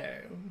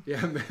minutiae.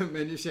 Yeah,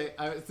 minutiae.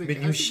 I was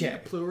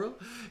minutiae. Plural.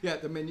 Yeah,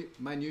 the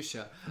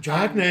minutia.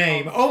 Drag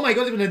name. Oh my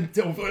god,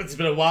 it's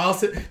been a while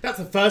since. That's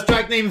the first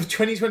drag name of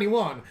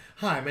 2021.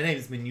 Hi, my name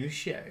is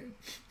Minutiae.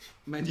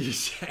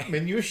 Minutiae.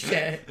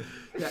 Minutiae.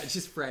 Yeah, it's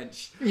just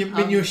French.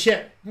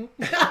 Minutiae.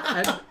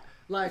 And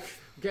like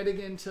getting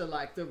into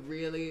like the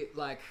really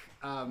like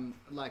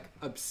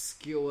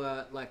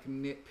obscure, like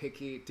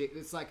nitpicky.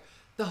 It's like.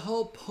 The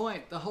whole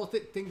point, the whole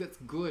thing that's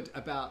good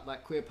about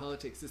like queer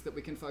politics is that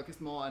we can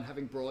focus more on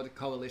having broad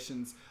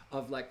coalitions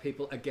of like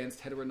people against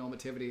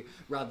heteronormativity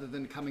rather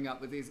than coming up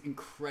with these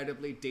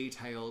incredibly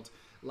detailed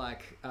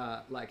like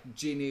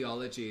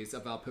genealogies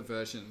of our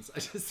perversions. I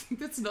just think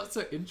that's not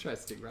so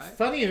interesting, right?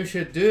 Funny you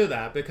should do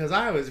that because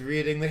I was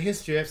reading The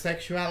History of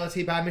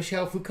Sexuality by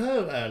Michel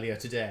Foucault earlier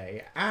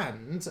today.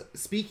 And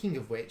speaking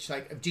of which,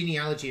 like a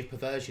genealogy of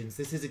perversions,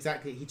 this is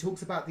exactly, he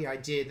talks about the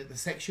idea that the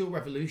sexual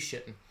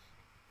revolution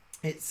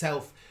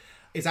itself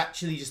is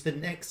actually just the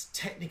next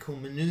technical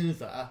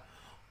maneuver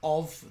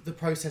of the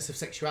process of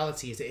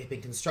sexuality as it had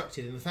been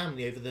constructed in the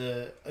family over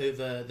the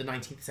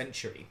 19th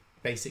century.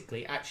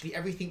 Basically, actually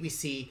everything we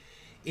see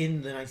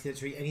in the 19th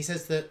century, and he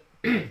says that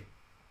it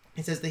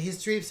says the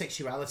history of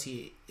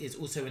sexuality is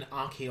also an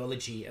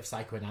archaeology of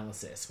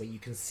psychoanalysis, where you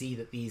can see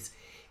that these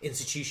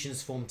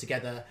institutions form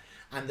together,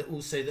 and that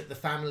also that the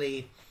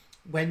family.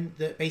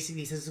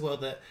 Basically says as well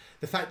that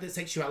the fact that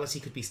sexuality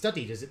could be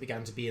studied as it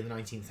began to be in the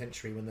 19th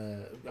century when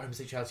the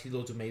homosexuality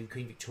laws were made with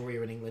Queen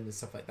Victoria in England and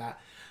stuff like that,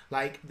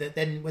 like that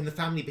then when the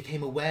family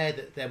became aware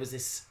that there was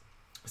this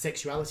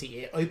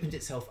sexuality, it opened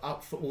itself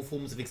up for all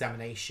forms of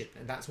examination,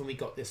 and that's when we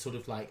got this sort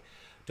of like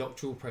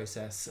doctoral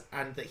process.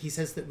 And that he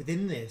says that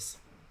within this,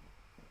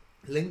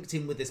 linked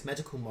in with this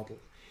medical model,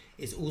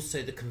 is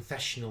also the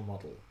confessional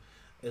model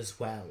as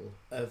well,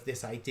 of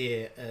this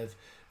idea of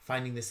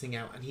finding this thing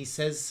out. And he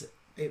says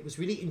it was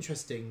really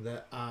interesting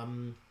that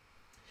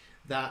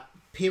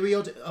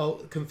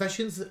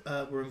confessions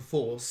were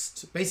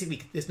enforced.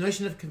 Basically, this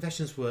notion of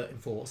confessions were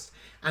enforced,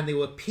 and they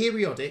were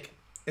periodic,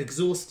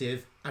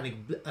 exhaustive, and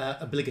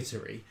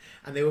obligatory,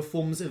 and they were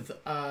forms of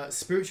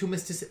spiritual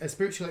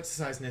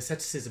exercise and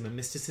asceticism and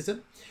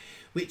mysticism,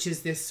 which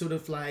is this sort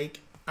of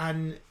like,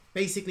 and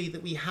basically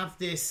that we have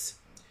this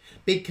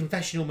big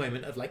confessional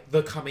moment of like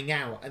the coming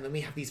out, and then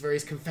we have these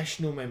various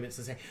confessional moments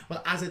and say,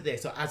 well, as of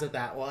this or as of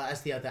that or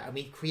as the other, and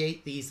we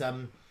create these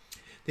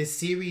this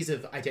series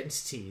of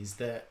identities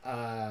that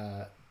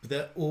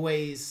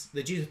always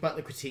the Judith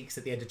Butler critiques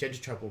at the end of Gender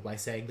Trouble by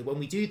saying that when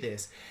we do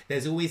this,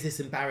 there's always this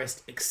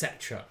embarrassed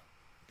etc.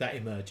 that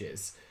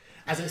emerges.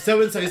 As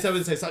so and so, such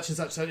and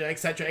such,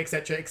 etc.,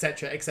 etc.,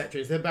 etc.,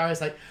 etc. It's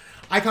embarrassed. Like,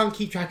 I can't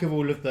keep track of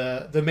all of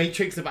the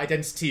matrix of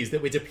identities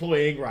that we're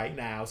deploying right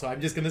now, so I'm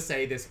just going to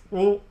say this,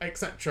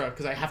 etc.,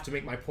 because I have to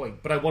make my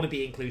point. But I want to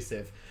be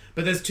inclusive.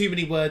 But there's too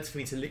many words for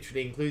me to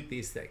literally include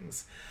these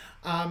things.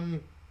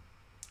 And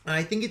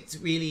I think it's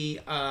really...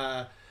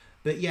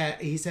 but yeah,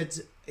 he said,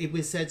 it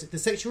was said, the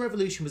sexual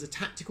revolution was a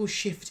tactical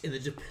shift in the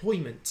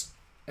deployment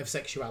of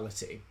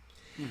sexuality.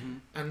 Mm-hmm.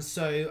 And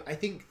so I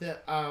think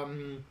that...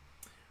 and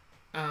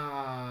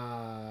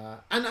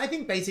I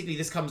think basically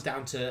this comes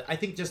down to, I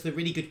think just the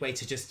really good way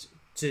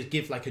to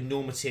give like a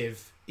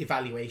normative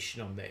evaluation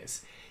on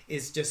this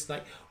is just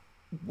like,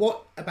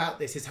 what about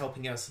this is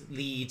helping us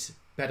lead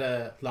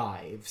better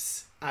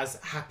lives as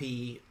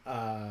happy,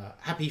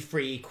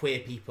 free, queer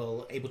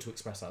people able to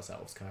express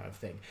ourselves kind of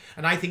thing.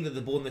 And I think that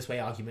the Born This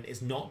Way argument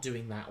is not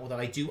doing that, although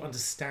I do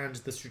understand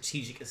the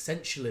strategic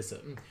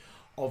essentialism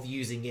of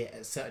using it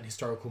at certain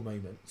historical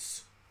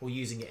moments, or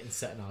using it in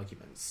certain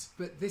arguments.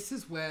 But this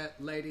is where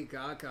Lady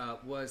Gaga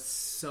was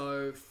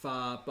so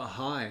far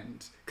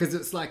behind. Because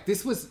it's like,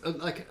 this was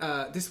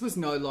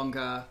no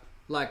longer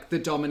like the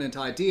dominant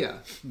idea.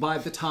 By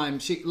the time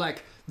she,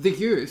 like the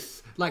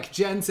youth, like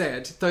Gen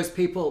Z, those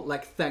people,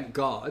 like, thank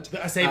God.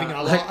 Are saving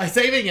our lot, are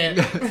saving it.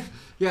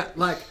 Yeah,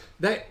 like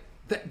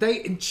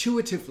they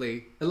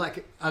intuitively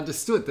like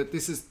understood that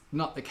this is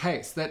not the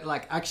case. That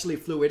like actually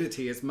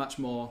fluidity is much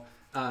more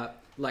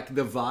like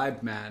the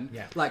vibe, man.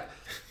 Yeah.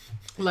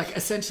 Like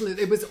essentially,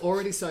 it was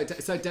already so.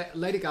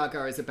 Lady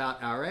Gaga is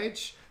about our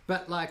age,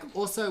 But like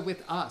also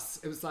with us,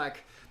 it was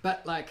like,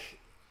 but like,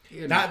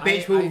 you know, That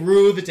bitch will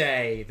rue the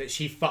day that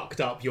she fucked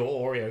up your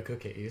Oreo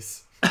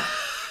cookies.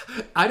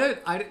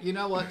 You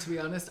know what, to be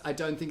honest, I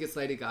don't think it's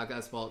Lady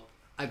Gaga's fault.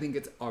 I think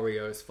it's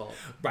Oreo's fault.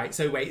 Right,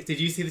 so wait, did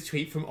you see the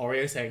tweet from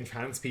Oreo saying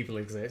trans people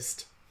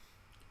exist?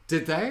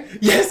 Did they?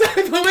 Yes!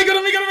 Oh my god,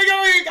 oh my god, oh my god,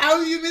 oh my god! How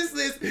have you missed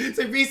this?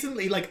 So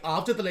recently, like,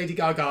 after the Lady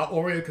Gaga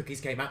Oreo cookies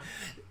came out,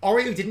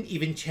 Oreo didn't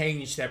even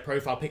change their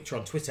profile picture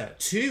on Twitter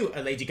to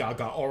a Lady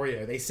Gaga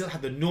Oreo. They still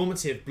had the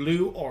normative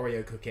blue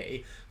Oreo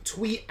cookie.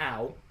 Tweet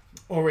out,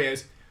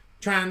 Oreos,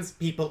 trans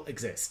people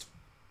exist.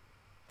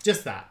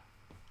 Just that.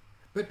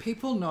 But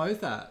people know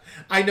that.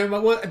 I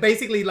know.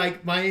 Basically,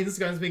 like, my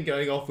Instagram's been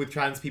going off with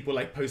trans people,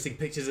 like, posting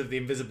pictures of the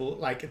invisible,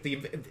 like, the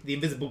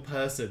invisible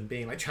person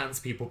being, like, trans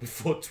people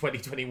before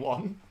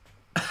 2021.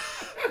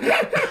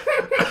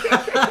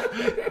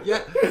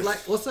 Yeah, like,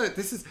 also,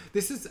 this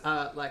is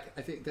like,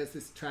 I think there's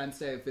this Trans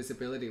Day of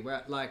Visibility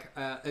where, like,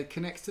 it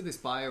connects to this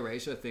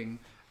bi-erasure thing,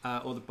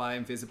 or the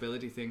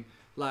bi-invisibility thing.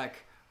 Like,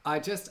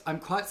 I'm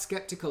quite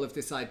skeptical of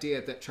this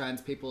idea that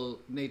trans people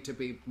need to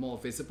be more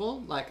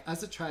visible. Like,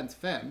 as a trans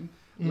femme,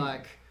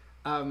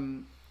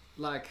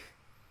 like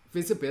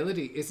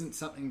visibility isn't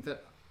something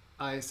that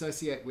I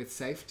associate with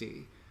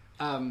safety.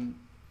 And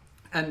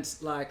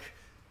like,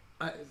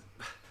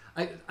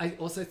 I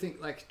also think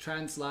like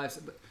trans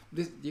lives,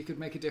 you could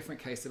make a different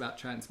case about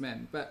trans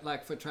men, but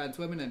like for trans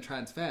women and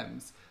trans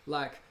femmes,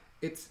 like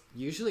it's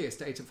usually a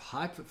state of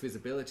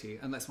hyper-visibility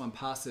unless one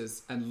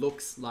passes and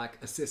looks like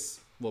a cis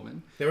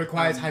woman. That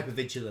requires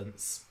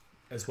hypervigilance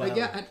as well.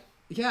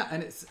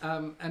 And it's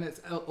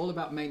all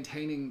about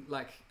maintaining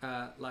like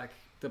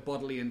the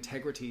bodily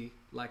integrity,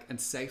 like, and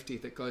safety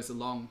that goes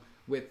along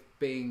with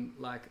being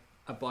like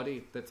a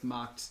body that's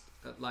marked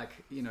like,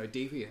 you know,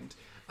 deviant.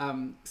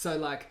 So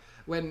like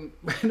when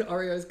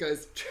Oreos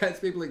goes trans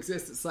people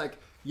exist, it's like,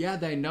 yeah,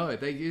 they know.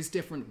 They use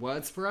different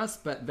words for us,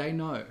 but they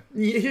know.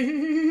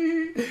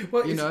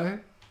 Well, you know.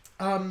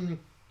 I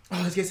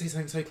was going to say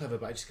something so clever,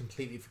 but I just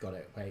completely forgot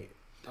it. Wait.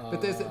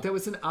 But there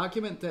was an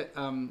argument that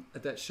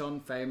that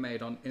Sean Fay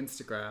made on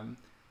Instagram,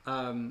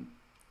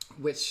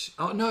 which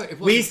it wasn't.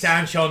 We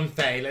stan Sean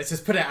Fay. Let's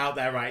just put it out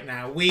there right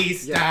now. We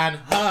stan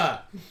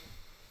her.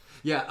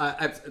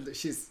 Yeah,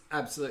 she's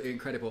absolutely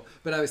incredible.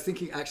 But I was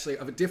thinking actually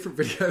of a different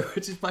video,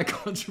 which is by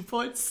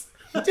ContraPoints.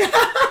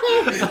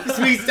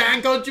 We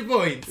stand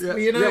ContraPoints. Yeah,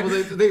 you know? yeah,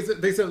 well,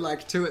 these are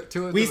like two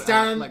of we them.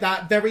 stand Like,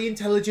 that very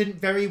intelligent,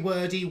 very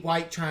wordy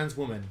white trans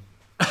woman.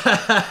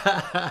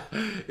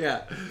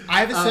 Yeah.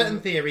 I have a certain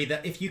theory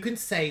that if you can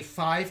say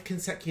 5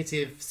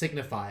 consecutive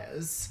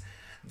signifiers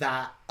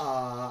that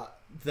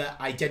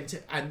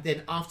and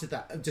then after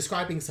that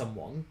describing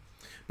someone,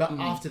 but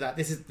after that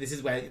this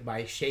is where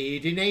my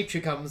shady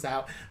nature comes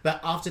out. But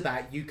after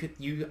that,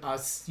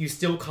 you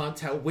still can't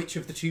tell which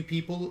of the two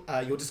people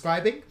you're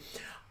describing.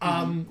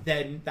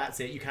 Then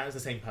that's it. You count as the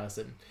same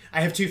person.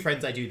 I have 2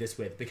 friends I do this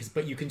with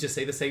but you can just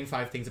say the same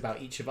 5 things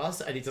about each of us,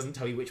 and it doesn't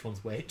tell you which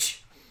one's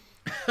which.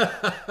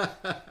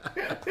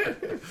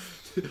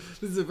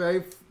 This is a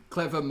very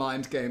clever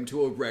mind game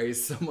to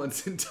erase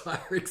someone's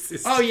entire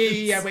existence. Oh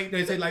yeah. Wait,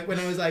 no. So like when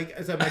I was like,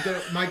 so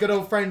my good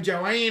old friend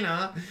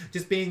Joanna,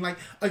 just being like,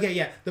 okay,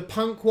 yeah, the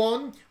punk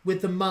one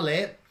with the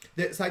mullet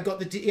that's like got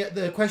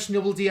the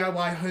questionable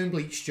DIY home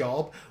bleach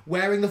job,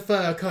 wearing the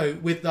fur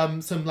coat with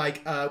some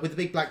like with the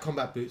big black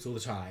combat boots all the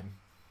time.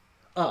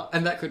 Oh,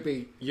 and that could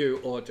be you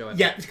or Joanna.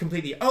 Yeah,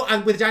 completely. Oh,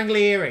 and with a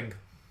dangly earring.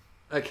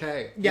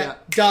 Okay. Yeah,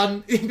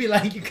 done. It'd be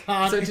like, you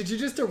can't. So did you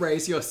just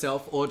erase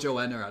yourself or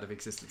Joanna out of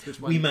existence? Which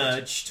one? We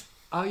merged.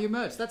 Oh, you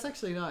merged. That's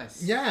actually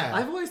nice. Yeah.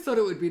 I've always thought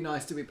it would be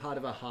nice to be part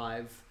of a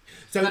hive.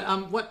 So,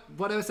 but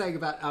what I was saying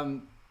about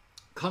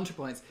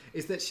ContraPoints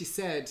is that she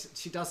said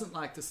she doesn't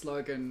like the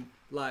slogan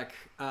like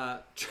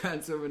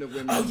trans women are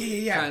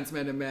women, trans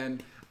men are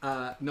men,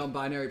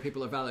 non-binary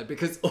people are valid,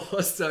 because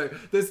also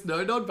there's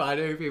no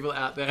non-binary people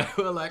out there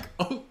who are like,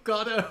 oh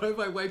god, I hope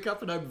I wake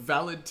up and I'm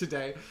valid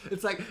today.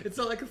 It's like, it's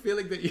not like a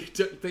feeling that you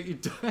don't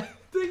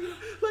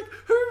like,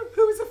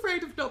 who is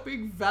afraid of not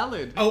being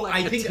valid? Oh, like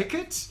I think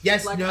ticket.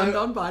 Yes, like no.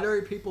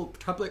 non-binary people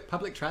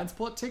public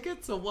transport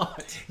tickets or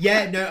what?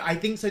 Yeah, no, I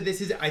think so.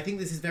 I think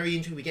this is very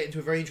interesting. We get into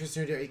a very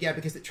interesting area. Yeah,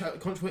 because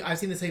ContraPoint, I've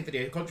seen the same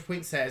video.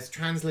 ContraPoint says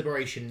trans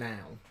liberation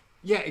now.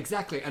 Yeah,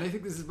 exactly. And I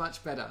think this is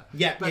much better.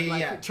 Yeah, but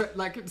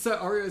so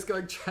Oreo's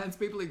going, trans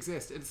people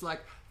exist. It's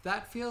like,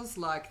 that feels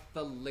like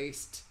the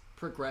least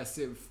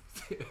progressive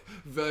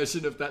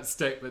version of that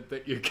statement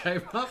that you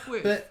came up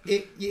with. But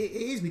it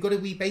is.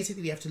 We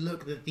basically have to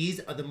look that these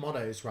are the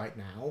mottos right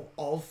now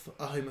of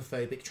a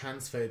homophobic,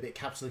 transphobic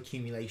capital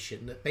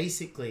accumulation that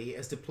basically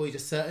has deployed a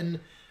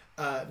certain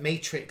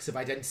matrix of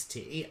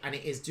identity, and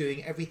it is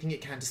doing everything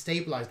it can to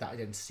stabilize that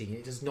identity, and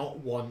it does not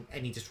want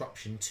any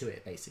disruption to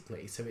it,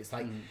 basically. So it's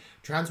like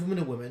trans women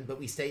are women, but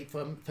we stay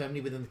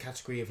firmly within the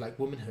category of like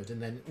womanhood,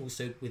 and then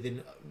also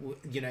within,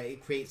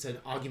 it creates an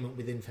argument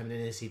within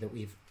femininity that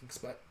we've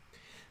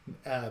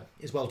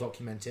is well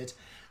documented.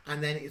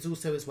 And then it's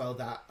also as well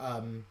that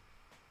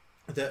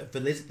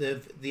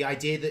the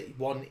idea that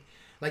one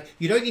like,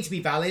 you don't need to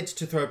be valid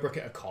to throw a brick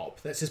at a cop.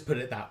 Let's just put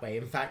it that way.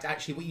 In fact,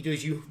 actually, what you do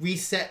is you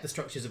reset the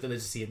structures of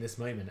validity in this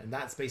moment, and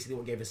that's basically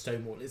what gave us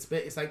Stonewall.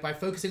 It's like by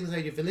focusing on the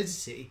idea of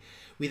validity,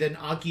 we then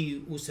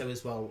argue also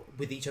as well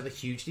with each other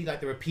hugely. Like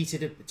the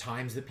repeated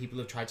times that people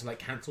have tried to like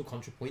cancel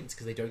ContraPoints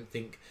because they don't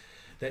think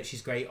that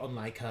she's great on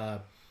like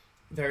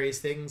various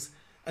things.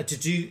 To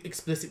do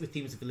explicit with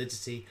themes of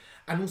validity,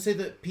 and also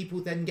that people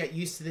then get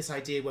used to this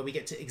idea where we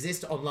get to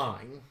exist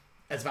online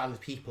as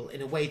valid people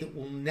in a way that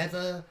will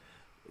never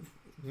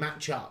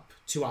match up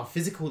to our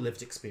physical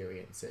lived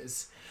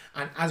experiences,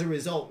 and as a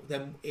result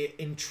then it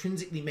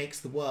intrinsically makes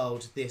the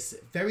world this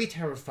very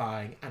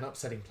terrifying and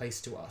upsetting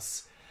place to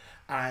us,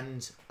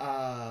 and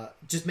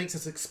just makes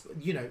us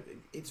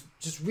it's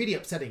just really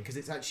upsetting because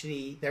it's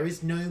actually there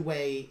is no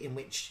way in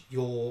which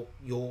your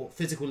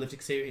physical lived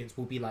experience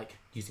will be like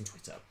using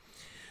Twitter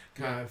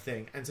kind of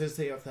thing. And so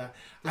stay off that.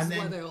 This is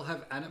why they all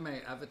have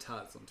anime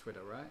avatars on Twitter,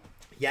 right?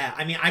 Yeah,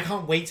 I mean, I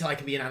can't wait till I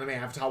can be an anime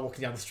avatar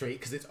walking down the street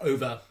because it's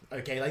over.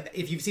 Okay, like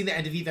if you've seen the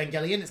end of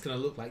Evangelion, it's going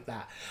to look like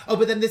that. Oh,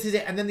 but then this is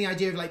it, and then the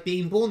idea of like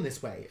being born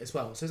this way as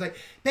well. So it's like,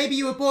 baby,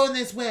 you were born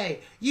this way.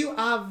 You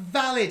are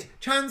valid.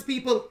 Trans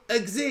people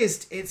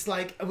exist. It's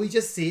like, are we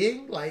just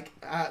seeing like?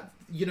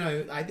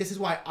 This is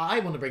why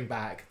I want to bring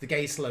back the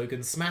gay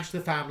slogan: "Smash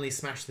the family,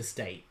 smash the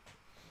state."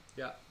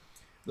 Yeah.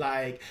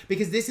 Like,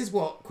 because this is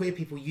what queer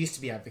people used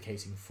to be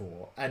advocating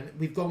for, and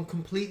we've gone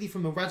completely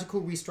from a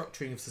radical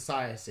restructuring of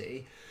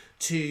society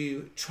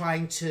to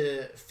trying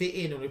to fit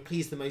in or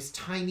please the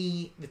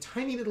tiny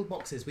little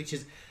boxes, which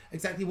is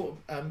exactly what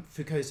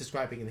Foucault is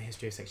describing in The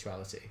History of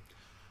Sexuality.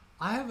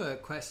 I have a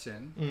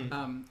question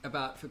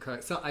about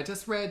Foucault. So I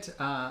just read,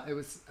 it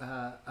was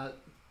a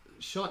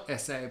short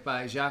essay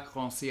by Jacques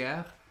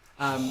Rancière,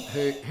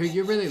 who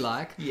you really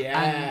like.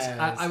 Yes. And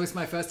I was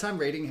my first time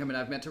reading him, and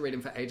I've meant to read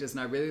him for ages, and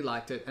I really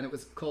liked it. And it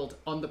was called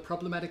On the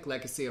Problematic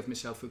Legacy of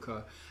Michel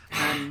Foucault.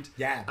 And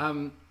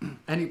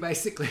and he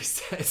basically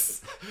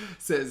says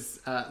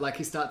like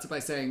he starts it by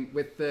saying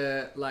with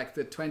the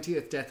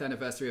 20th death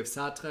anniversary of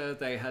Sartre,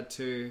 they had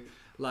to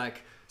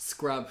like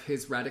scrub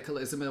his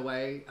radicalism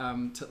away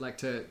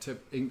to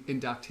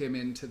induct him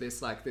into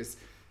this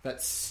that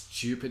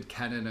stupid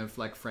canon of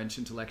like French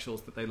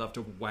intellectuals that they love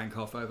to wank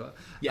off over.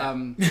 Yeah.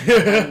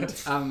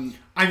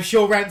 I'm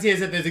sure Rancière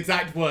said those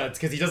exact words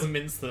because he doesn't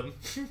mince them.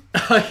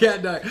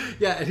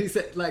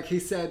 And he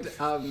said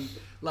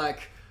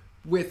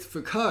with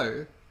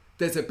Foucault,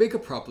 there's a bigger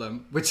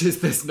problem, which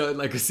is there's no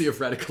legacy of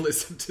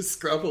radicalism to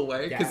scrub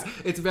away because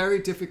it's very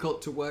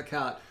difficult to work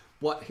out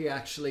what he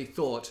actually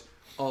thought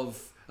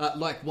of,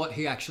 what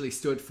he actually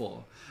stood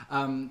for.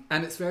 And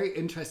it's very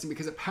interesting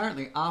because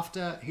apparently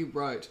after he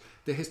wrote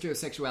The History of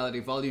Sexuality,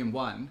 Volume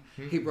 1,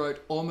 he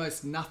wrote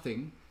almost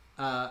nothing,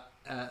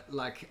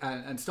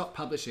 and stopped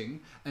publishing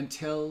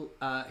until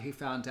he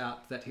found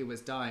out that he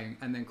was dying,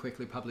 and then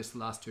quickly published the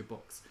last two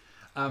books.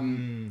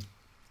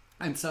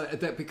 And so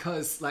that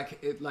because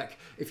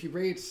if you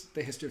read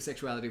The History of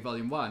Sexuality,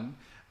 Volume 1,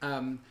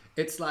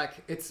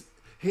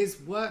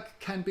 his work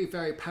can be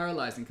very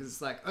paralyzing because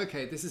it's like,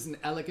 okay, this is an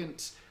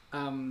elegant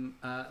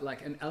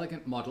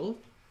model.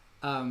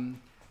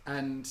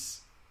 And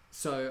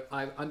so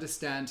I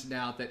understand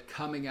now that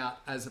coming out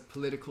as a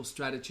political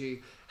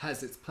strategy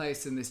has its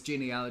place in this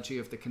genealogy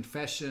of the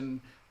confession,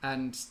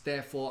 and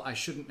therefore I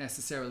shouldn't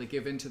necessarily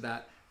give into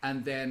that.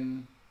 And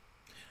then,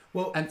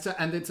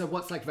 so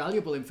what's like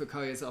valuable in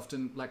Foucault is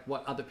often like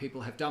what other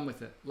people have done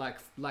with it, like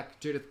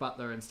Judith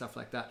Butler and stuff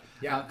like that.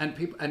 Yeah.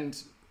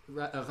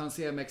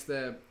 Rancière makes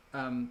the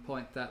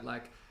point that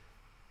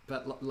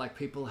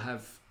people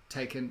have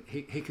taken.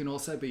 He can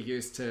also be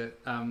used to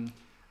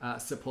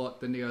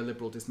support the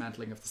neoliberal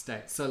dismantling of the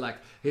state. So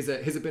he's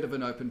a bit of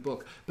an open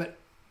book. But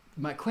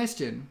my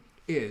question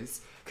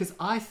is, because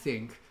I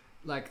think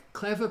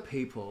clever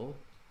people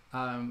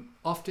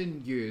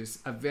often use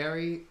a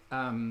very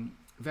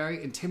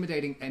very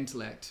intimidating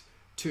intellect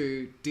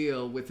to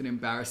deal with an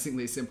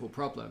embarrassingly simple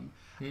problem.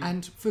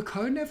 And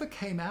Foucault never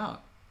came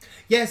out.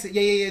 Yes,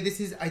 yeah. This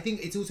is, I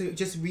think it's also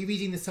just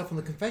rereading the stuff on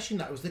the confession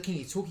that I was looking.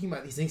 He's talking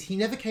about these things. He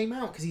never came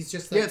out because he's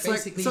just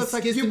basically. So it's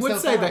like you would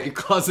say that you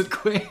closet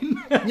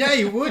queen. Yeah,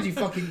 you would. You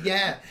fucking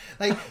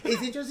Like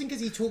it's interesting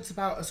because he talks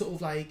about a sort of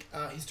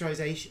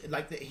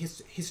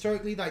historization,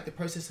 historically the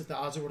process of the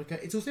Ars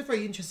Erotica. It's also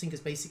very interesting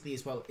because basically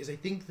as well is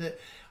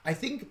I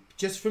think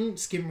just from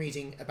skim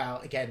reading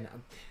about again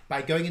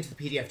by going into the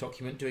PDF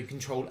document, doing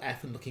Control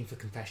F and looking for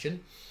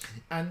confession,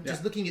 and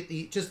just looking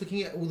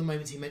at all the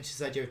moments he mentions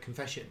the idea of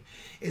confession,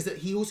 is that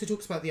he also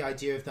talks about the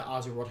idea of the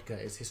Ars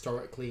Erotica is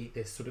historically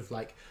this sort of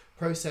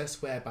process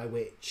by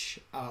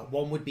which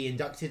one would be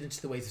inducted into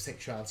the ways of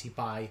sexuality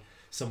by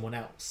someone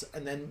else,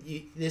 and then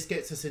this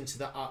gets us into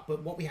the art.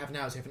 But what we have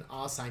now is we have an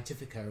ars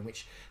scientifica in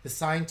which the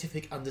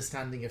scientific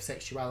understanding of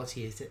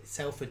sexuality is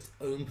itself its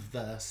own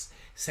perverse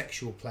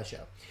sexual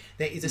pleasure.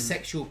 There is a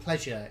sexual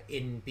pleasure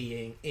in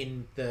being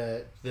in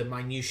the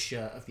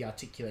minutiae of the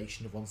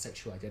articulation of one's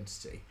sexual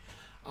identity.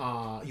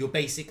 You're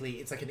basically,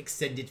 it's like an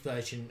extended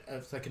version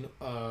of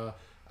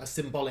a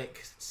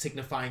symbolic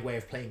signifying way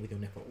of playing with your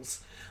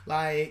nipples.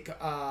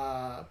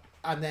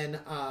 and then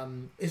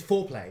it's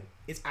foreplay.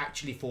 It's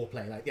actually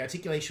foreplay. Like the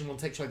articulation of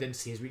sexual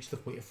identity has reached the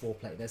point of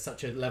foreplay. There's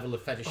such a level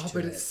of fetish to it.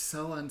 But it's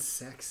so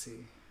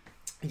unsexy.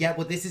 Yeah,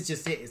 well, this is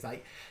just it. It's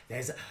like,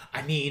 there's a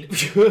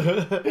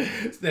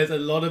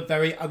lot of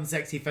very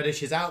unsexy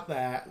fetishes out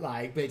there,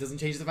 like, but it doesn't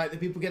change the fact that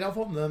people get off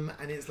on them,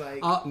 and it's like...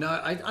 Oh, no,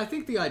 I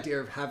think the idea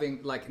of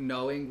having, like,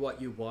 knowing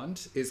what you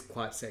want is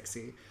quite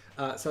sexy.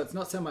 So it's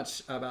not so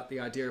much about the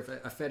idea of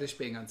a fetish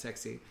being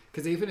unsexy,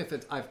 because even if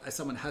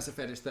someone has a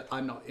fetish that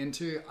I'm not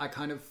into, I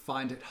kind of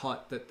find it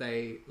hot that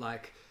they,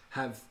 like,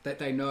 that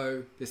they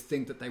know this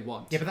thing that they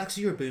want. Yeah, but that's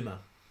 'cause you're a boomer.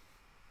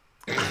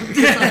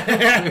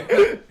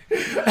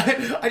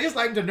 I just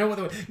like to know what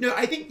the... No,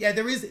 I think, yeah,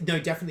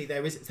 definitely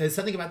there is. There's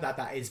something about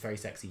that is very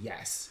sexy,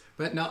 yes.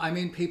 But no, I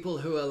mean people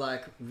who are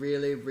like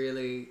really,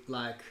 really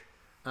like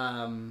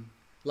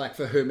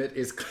for whom it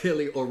is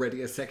clearly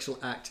already a sexual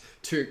act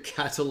to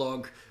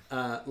catalogue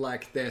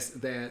like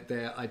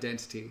their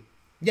identity.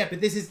 Yeah,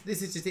 but this is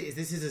just it.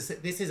 This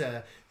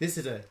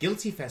is a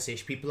guilty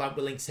fetish people aren't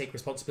willing to take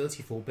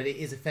responsibility for, but it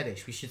is a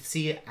fetish. We should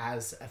see it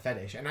as a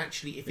fetish. And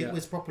actually, if it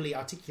was properly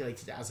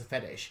articulated as a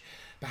fetish,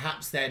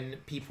 perhaps then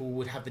people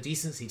would have the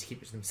decency to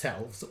keep it to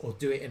themselves or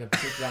do it in a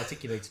particularly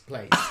articulated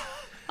place.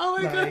 Oh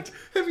my god!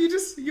 Have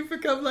you've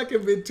become like a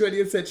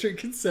mid-20th century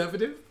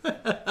conservative?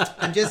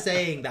 I'm just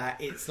saying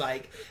that it's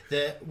like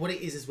what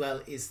it is as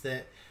well is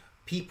that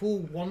people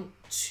want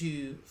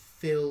to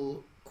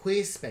fill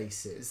queer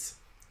spaces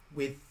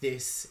with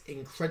this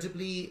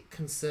incredibly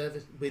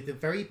with a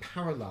very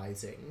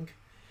paralyzing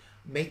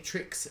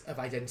matrix of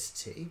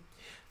identity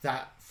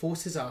that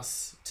forces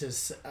us to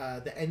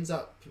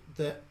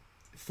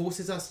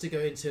forces us to go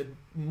into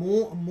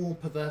more and more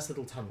perverse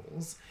little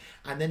tunnels,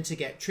 and then to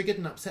get triggered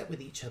and upset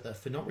with each other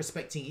for not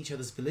respecting each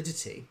other's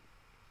validity.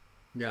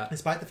 Yeah.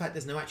 Despite the fact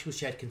there's no actual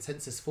shared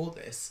consensus for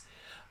this.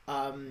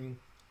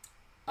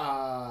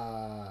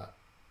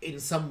 In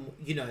some,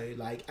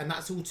 and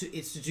that's all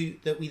it's to do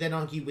that we then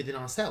argue within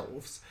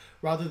ourselves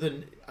rather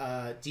than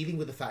dealing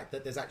with the fact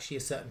that there's actually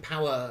a certain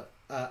power,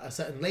 a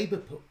certain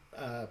labour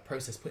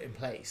process put in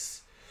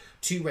place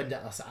to render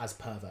us as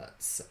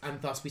perverts,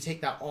 and thus we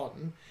take that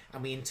on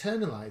and we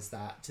internalise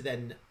that to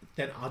then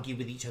argue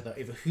with each other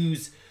over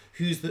who's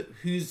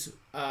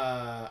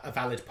a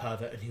valid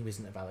pervert and who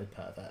isn't a valid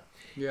pervert.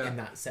 Yeah. In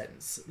that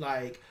sense,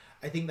 like.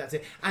 I think that's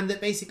it. And that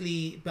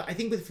basically, but I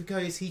think with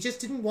Foucault's, he just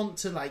didn't want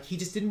to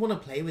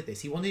play with this.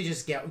 He wanted to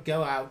just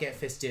go out, get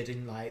fisted,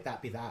 and like,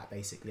 that be that,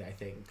 basically, I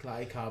think.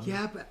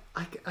 Yeah, but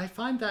I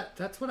find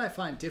that's what I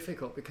find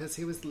difficult, because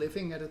he was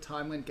living at a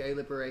time when gay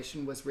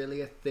liberation was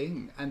really a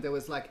thing. And there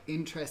was like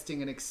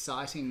interesting and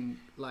exciting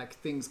like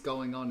things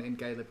going on in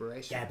gay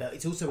liberation. Yeah, but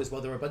it's also as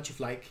well, there were a bunch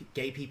of like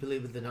gay people who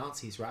were the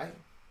Nazis, right?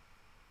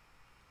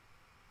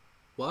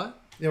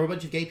 What? There were a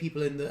bunch of gay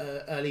people in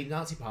the early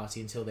Nazi party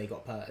until they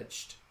got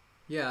purged.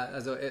 Yeah,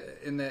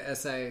 in the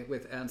essay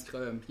with Ernst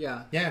Röhm,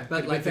 yeah. Yeah,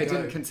 but like they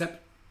didn't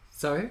concept...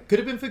 Sorry? Could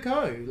have been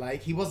Foucault.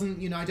 Like, he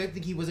wasn't, I don't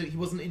think he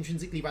wasn't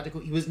intrinsically radical.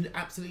 He was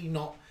absolutely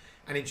not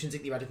an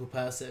intrinsically radical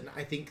person.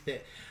 I think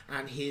that,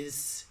 and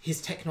his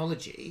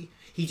technology,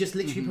 he just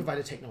literally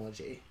provided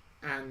technology.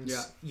 And,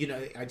 he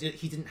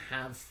didn't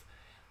have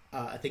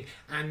a thing.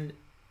 And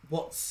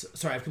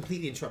sorry, I've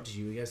completely interrupted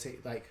you. You guys say,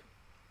 like...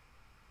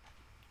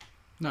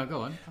 No,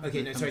 go on.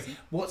 Okay, no, sorry.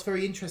 What's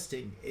very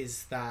interesting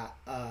is that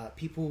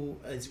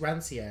people, as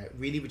Rancière,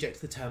 really reject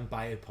the term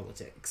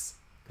biopolitics,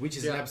 which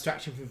is an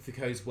abstraction from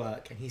Foucault's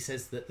work, and he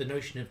says that the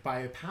notion of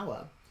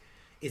biopower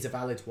is a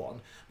valid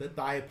one, but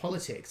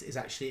biopolitics is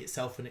actually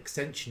itself an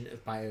extension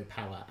of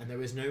biopower, and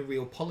there is no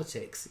real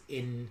politics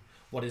in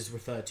what is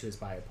referred to as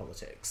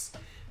biopolitics,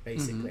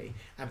 basically.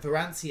 And for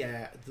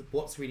Rancière,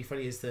 what's really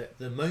funny is that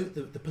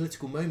the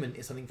political moment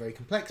is something very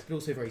complex, but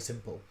also very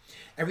simple.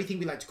 Everything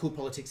we like to call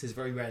politics is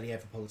very rarely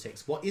ever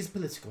politics. What is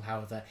political,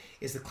 however,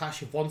 is the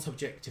clash of one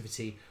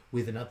subjectivity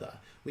with another,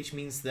 which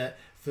means that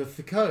for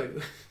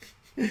Foucault,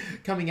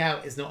 coming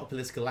out is not a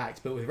political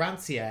act, but with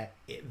Rancière,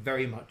 it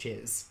very much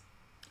is.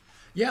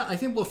 Yeah, I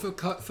think,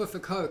 for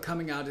Foucault,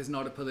 coming out is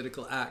not a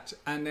political act.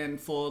 And then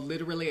for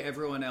literally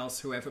everyone else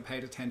who ever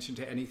paid attention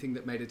to anything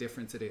that made a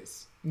difference, it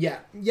is. Yeah.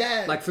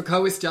 Like,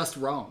 Foucault is just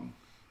wrong.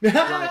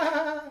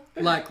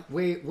 like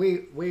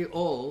we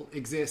all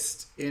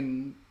exist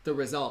in the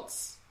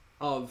results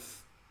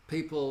of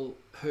people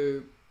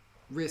who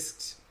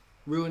risked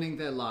ruining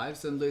their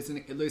lives and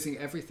losing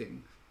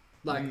everything.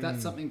 Like,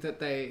 that's something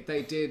that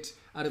they did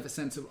out of a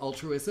sense of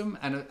altruism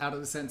and out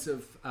of a sense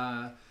of...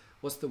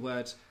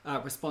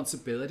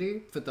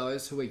 responsibility for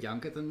those who are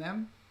younger than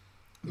them.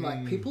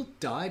 Like, people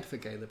died for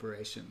gay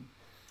liberation.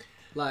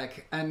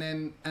 Like, and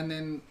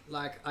then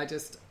like, I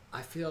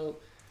feel...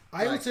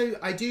 I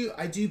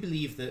do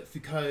believe that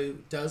Foucault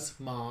does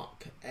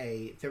mark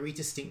a very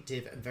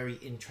distinctive and very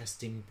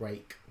interesting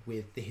break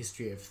with the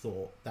history of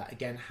thought that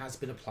again has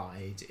been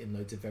applied in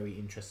loads of very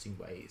interesting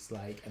ways.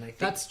 Like, and I think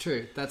that's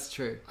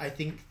true. I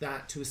think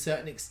that to a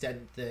certain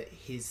extent that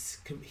his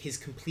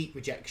complete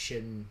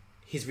rejection,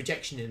 his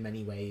rejection in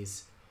many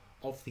ways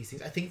of these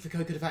things, I think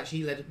Foucault could have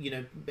actually led,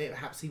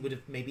 perhaps he would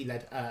have maybe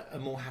led a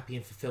more happy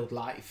and fulfilled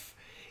life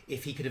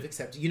if he could have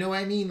accepted, you know what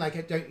I mean? Like,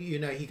 I don't, you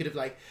know, he could have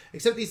like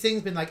accepted these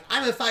things, been like,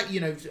 I'm a fag, you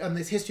know, on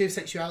this history of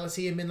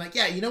sexuality, and been like,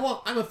 yeah, you know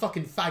what, I'm a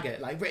fucking faggot.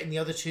 Like, written the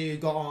other two,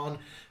 got on,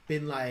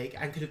 been like,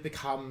 and could have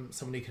become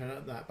someone who can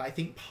own that. But I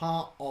think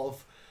part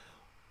of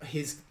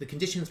the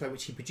conditions by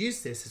which he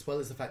produced this, as well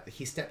as the fact that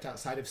he stepped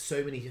outside of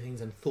so many things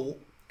and thought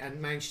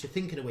and managed to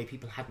think in a way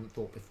people hadn't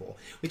thought before,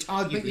 which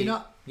arguably, But you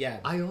know, yeah,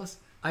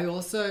 I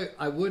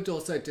would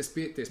also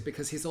dispute this,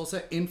 because he's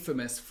also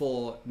infamous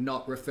for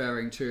not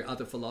referring to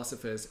other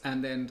philosophers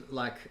and then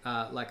like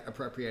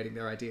appropriating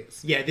their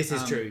ideas. yeah, this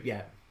is true,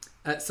 yeah.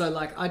 So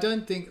like, I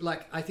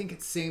think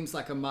it seems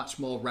like a much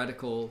more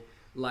radical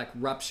like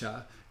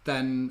rupture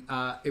than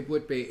it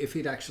would be if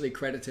he'd actually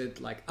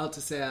credited like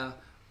Althusser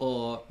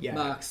or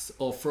Marx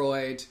or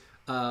Freud.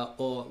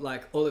 Or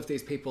like all of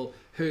these people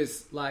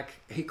who's like,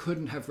 he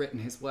couldn't have written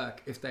his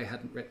work if they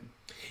hadn't written.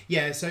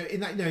 Yeah, so in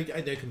that, no, I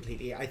know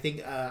completely. I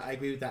think I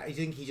agree with that. I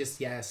think he just,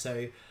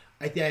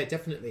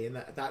 definitely.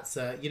 And that's,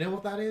 you know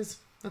what that is?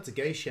 That's a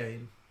gay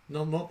shame.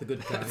 Not the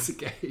good guy. That's a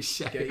gay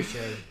shame. Gay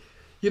shame.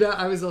 You know,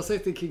 I was also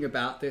thinking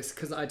about this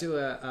because I do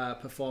a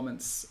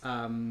performance,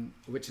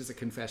 which is a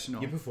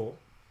confessional. You perform?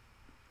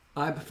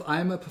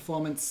 I'm a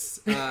performance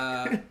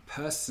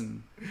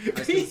person.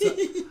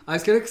 I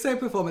was going to say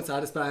performance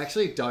artist, but I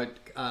actually don't.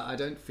 I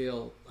don't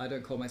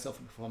call myself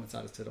a performance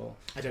artist at all.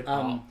 I don't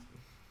art.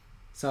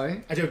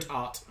 Sorry? I don't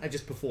art. I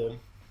just perform.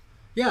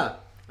 Yeah,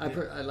 I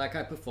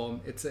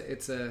perform. It's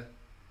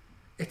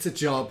a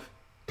job,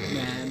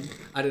 man.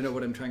 I don't know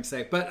what I'm trying to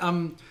say, but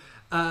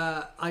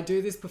I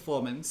do this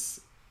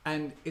performance.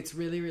 And it's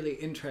really, really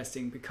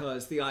interesting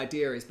because the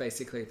idea is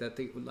basically that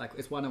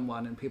it's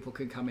one-on-one, and people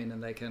can come in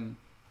and they can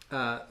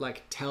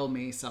tell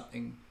me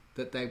something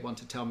that they want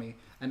to tell me,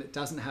 and it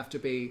doesn't have to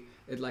be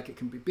it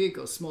can be big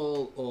or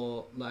small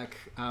or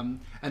and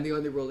the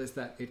only rule is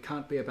that it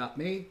can't be about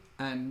me,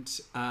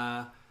 and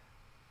I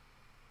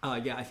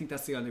think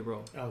that's the only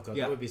rule. Oh god,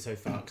 that would be so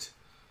fucked.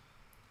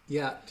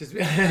 Yeah, just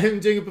I'm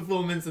doing a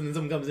performance and then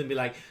someone comes in and be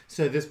like,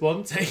 so this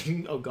one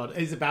taking, oh god,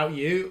 is about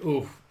you.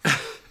 Ooh.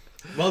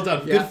 Well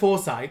done. Yeah. Good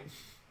foresight.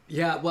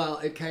 Yeah,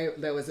 well,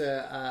 there was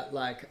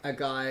a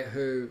guy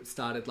who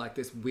started like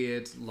this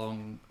weird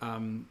long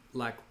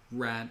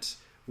rant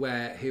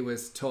where he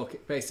was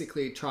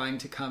basically trying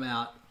to come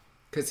out,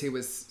 because he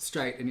was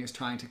straight and he was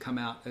trying to come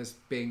out as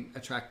being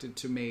attracted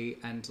to me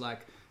and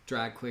like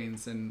drag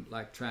queens and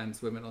like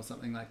trans women or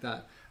something like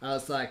that. I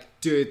was like,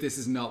 dude, this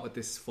is not what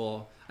this is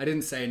for. I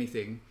didn't say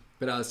anything,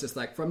 but I was just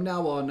like, from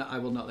now on, I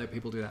will not let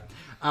people do that.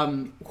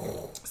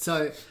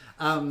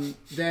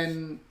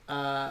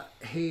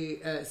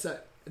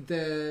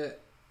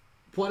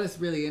 What is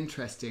really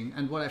interesting,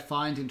 and what I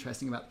find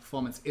interesting about the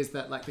performance, is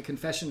that like the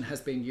confession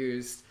has been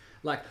used,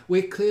 like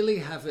we clearly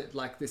have it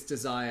like this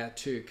desire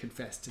to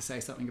confess, to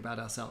say something about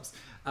ourselves,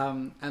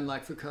 and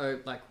like Foucault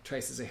like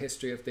traces a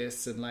history of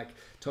this and like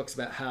talks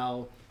about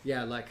how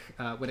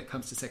when it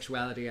comes to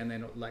sexuality and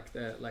then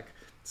like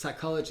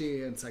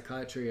psychology and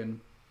psychiatry and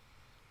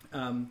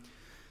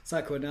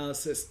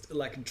psychoanalysis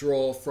like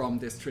draw from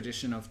this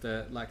tradition of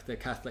the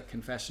Catholic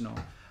confessional.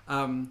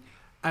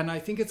 And I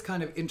think it's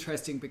kind of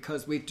interesting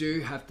because we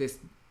do have this,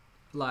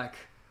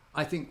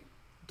 I think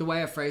the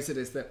way I phrase it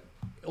is that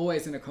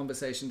always in a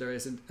conversation there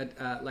is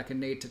a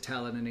need to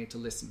tell and a need to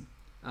listen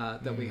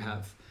that we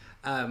have.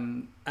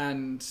 And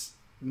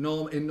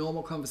in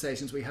normal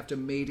conversations we have to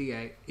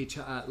mediate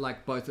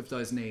both of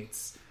those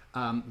needs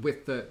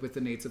with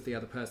the needs of the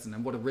other person.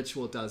 And what a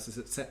ritual does is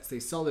it sets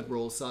these solid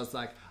rules. So I was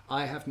like,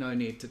 I have no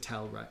need to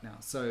tell right now.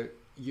 So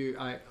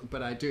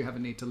but I do have a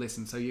need to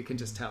listen, so you can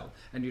just tell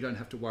and you don't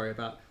have to worry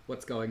about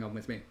what's going on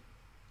with me.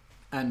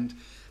 And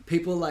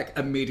people like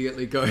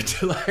immediately go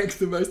to like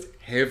the most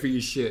heavy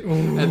shit,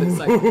 and it's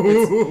like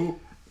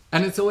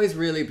it's always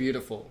really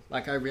beautiful.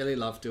 Like I really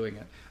love doing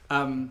it.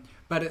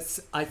 But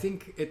I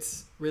think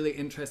it's really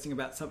interesting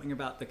about something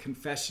about the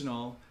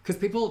confessional, because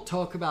people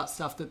talk about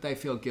stuff that they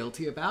feel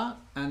guilty about,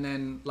 and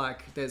then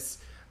like there's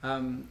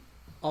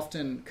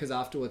often, because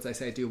afterwards they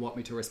say, do you want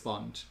me to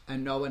respond?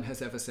 And no one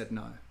has ever said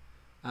no.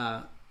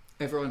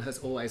 Everyone has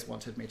always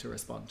wanted me to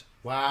respond.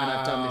 Wow. And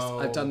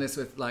I've done this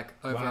with like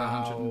over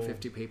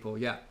 150 people.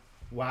 Yeah.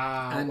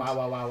 Wow. And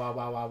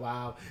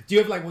Wow. Do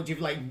you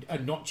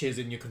have notches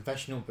in your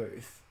confessional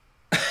booth?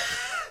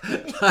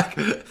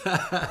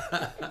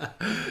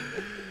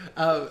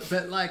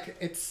 But like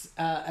it's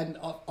and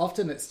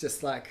often it's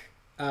just like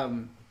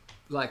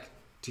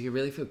do you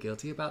really feel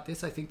guilty about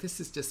this? I think this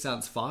just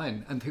sounds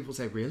fine. And people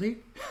say, really?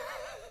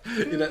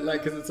 You know,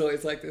 like, because it's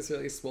always like this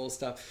really small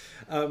stuff,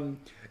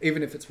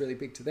 even if it's really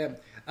big to them.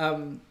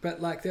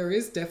 But like, there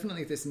is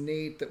definitely this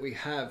need that we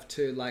have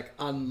to like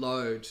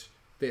unload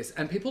this,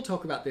 and people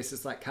talk about this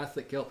as like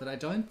Catholic guilt, but I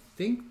don't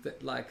think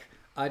that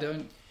I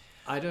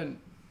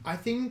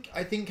think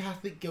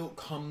Catholic guilt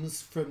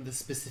comes from the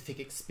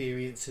specific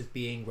experience of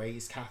being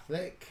raised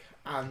Catholic,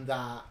 and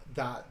that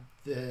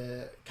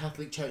the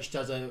Catholic Church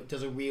does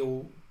a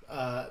real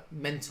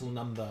mental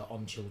number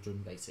on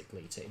children,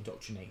 basically, to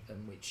indoctrinate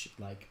them, which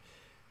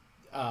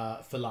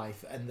for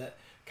life, and that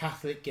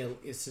Catholic guilt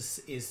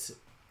is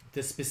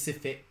the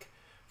specific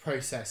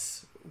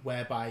process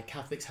whereby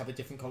Catholics have a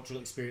different cultural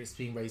experience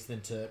being raised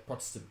than to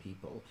Protestant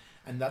people,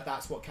 and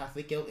that's what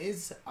Catholic guilt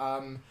is.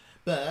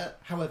 But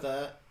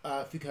however,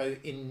 Foucault,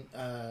 in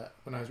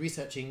when I was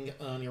researching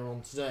earlier on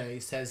today,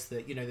 says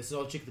that this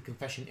logic of the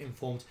confession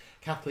informed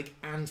Catholic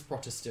and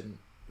Protestant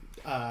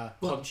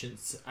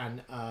conscience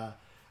and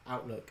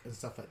outlook and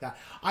stuff like that.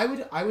 I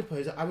would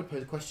pose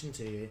a question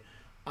to you,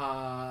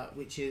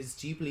 which is: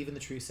 do you believe in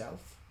the true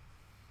self?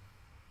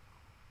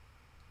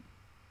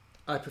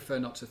 I prefer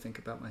not to think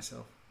about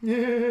myself.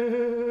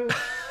 Do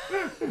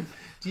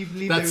you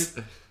believe well,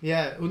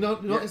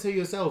 not necessarily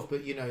yourself,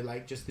 but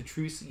just the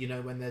truth,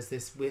 when there's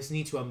this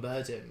need to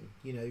unburden,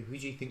 where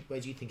do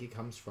you think it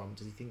comes from?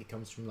 Does he think it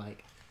comes from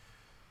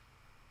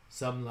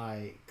some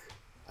a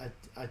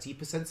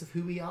deeper sense of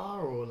who we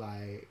are, or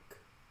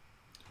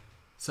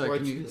so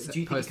can you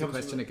pose the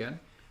question again?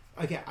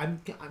 Okay,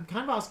 I'm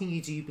kind of asking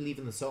you, do you believe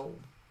in the soul?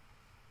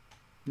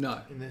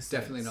 No, in this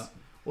definitely sense? not.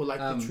 Or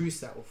the true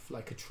self,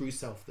 a true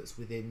self that's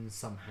within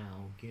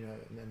somehow,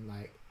 and then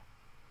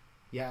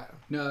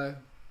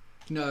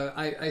No,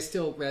 I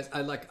still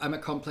I'm a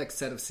complex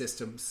set of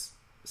systems,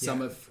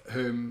 some of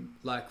whom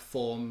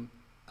form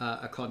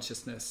a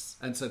consciousness,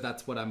 and so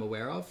that's what I'm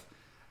aware of.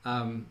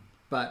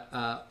 But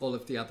all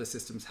of the other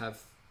systems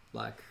have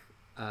a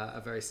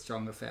very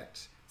strong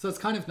effect. So it's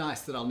kind of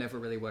nice that I'll never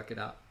really work it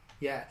out.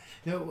 Yeah,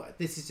 no,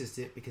 this is just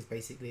it, because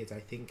basically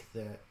I think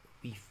that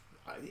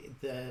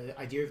the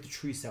idea of the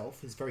true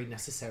self is very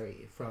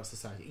necessary for our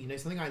society.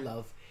 Something I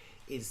love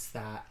is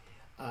that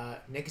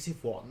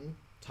 -1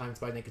 times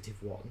by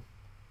 -1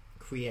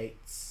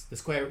 creates the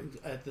square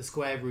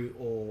root,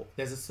 or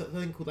there's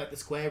something called the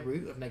square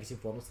root of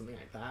 -1 or something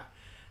like that,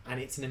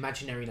 and it's an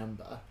imaginary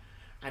number,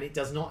 and it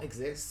does not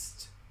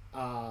exist,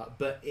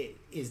 but it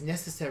is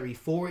necessary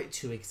for it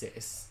to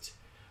exist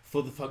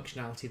for the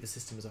functionality of the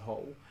system as a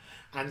whole,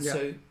 and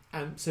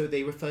so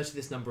they refer to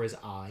this number as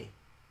I.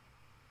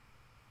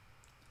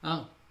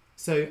 Oh,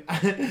 so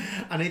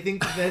and I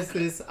think there's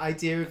this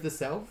idea of the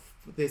self,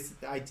 this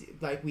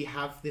idea, we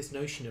have this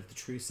notion of the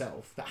true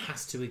self that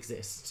has to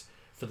exist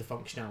for the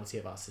functionality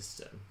of our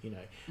system,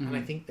 and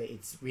I think that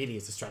it's really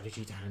is a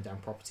strategy to hand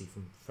down property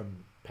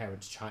from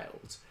parent to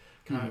child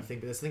kind of thing.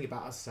 But there's something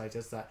about our society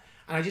does that,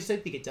 and I just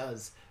don't think it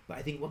does. But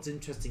I think what's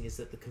interesting is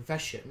that the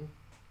confession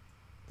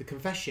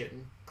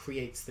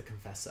creates the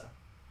confessor,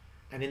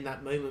 and in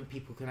that moment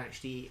people can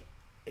actually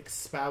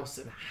espouse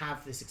and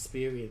have this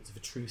experience of a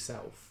true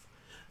self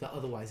that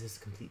otherwise is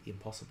completely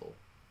impossible.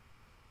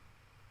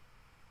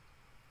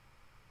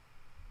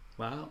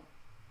 Wow.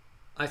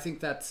 I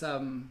think that's a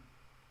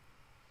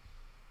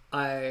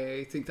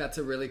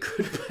really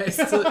good place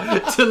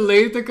to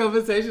leave the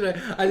conversation.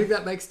 I think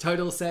that makes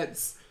total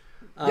sense.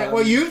 Yeah,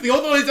 well, the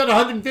other one's done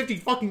 150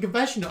 fucking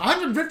confessionals,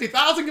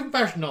 150,000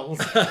 confessionals.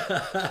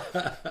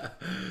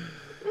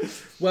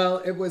 Well,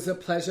 it was a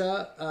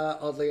pleasure,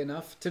 oddly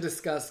enough, to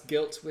discuss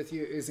guilt with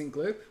you, Oozing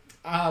Gloop.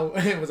 Oh,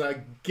 it was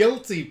a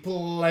guilty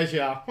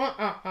pleasure.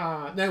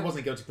 No, it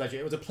wasn't a guilty pleasure.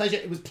 It was a pleasure.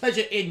 It was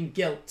pleasure in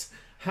guilt.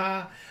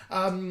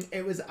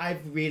 It was.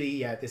 I've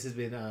really. This has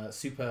been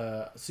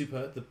super.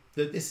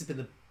 This has been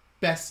the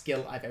best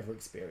guilt I've ever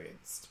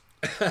experienced.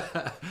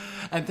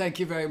 And thank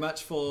you very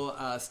much for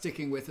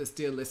sticking with us,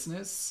 dear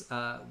listeners.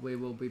 We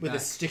will be with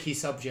back a sticky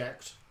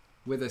subject.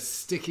 With a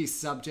sticky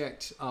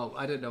subject. Oh,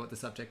 I don't know what the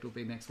subject will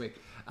be next week.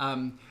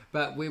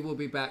 But we will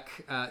be back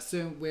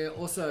soon. We're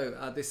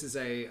also, this is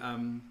a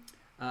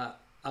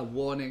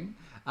warning,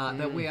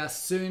 that we are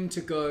soon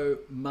to go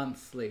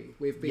monthly.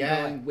 We've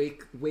been going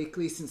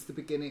weekly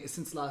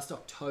since last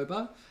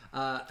October.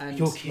 And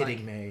you're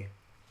kidding me.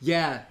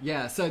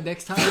 Yeah. So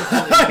next time you're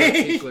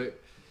calling Gloop,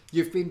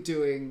 you've been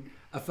doing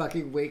a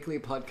fucking weekly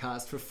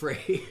podcast for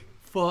free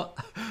for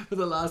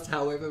the last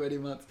however many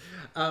months.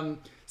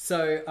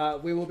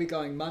 So we will be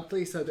going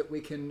monthly so that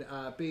we can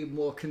be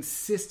more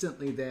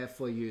consistently there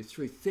for you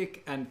through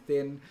thick and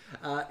thin.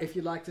 If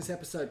you like this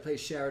episode, please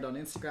share it on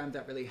Instagram.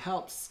 That really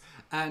helps.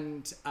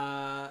 And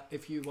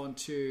if you want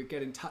to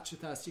get in touch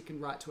with us, you can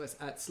write to us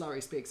at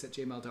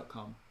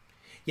slurryspeaks@gmail.com.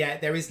 Yeah,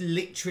 there is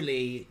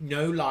literally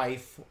no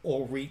life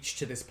or reach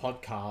to this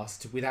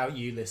podcast without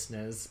you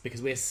listeners,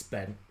 because we're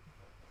spent.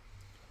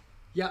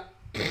 Yep,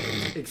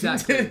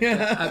 exactly.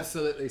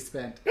 Absolutely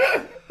spent.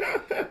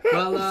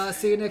 Well,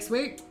 see you next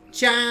week.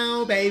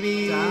 Ciao,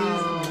 babies.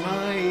 Ciao.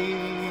 Bye.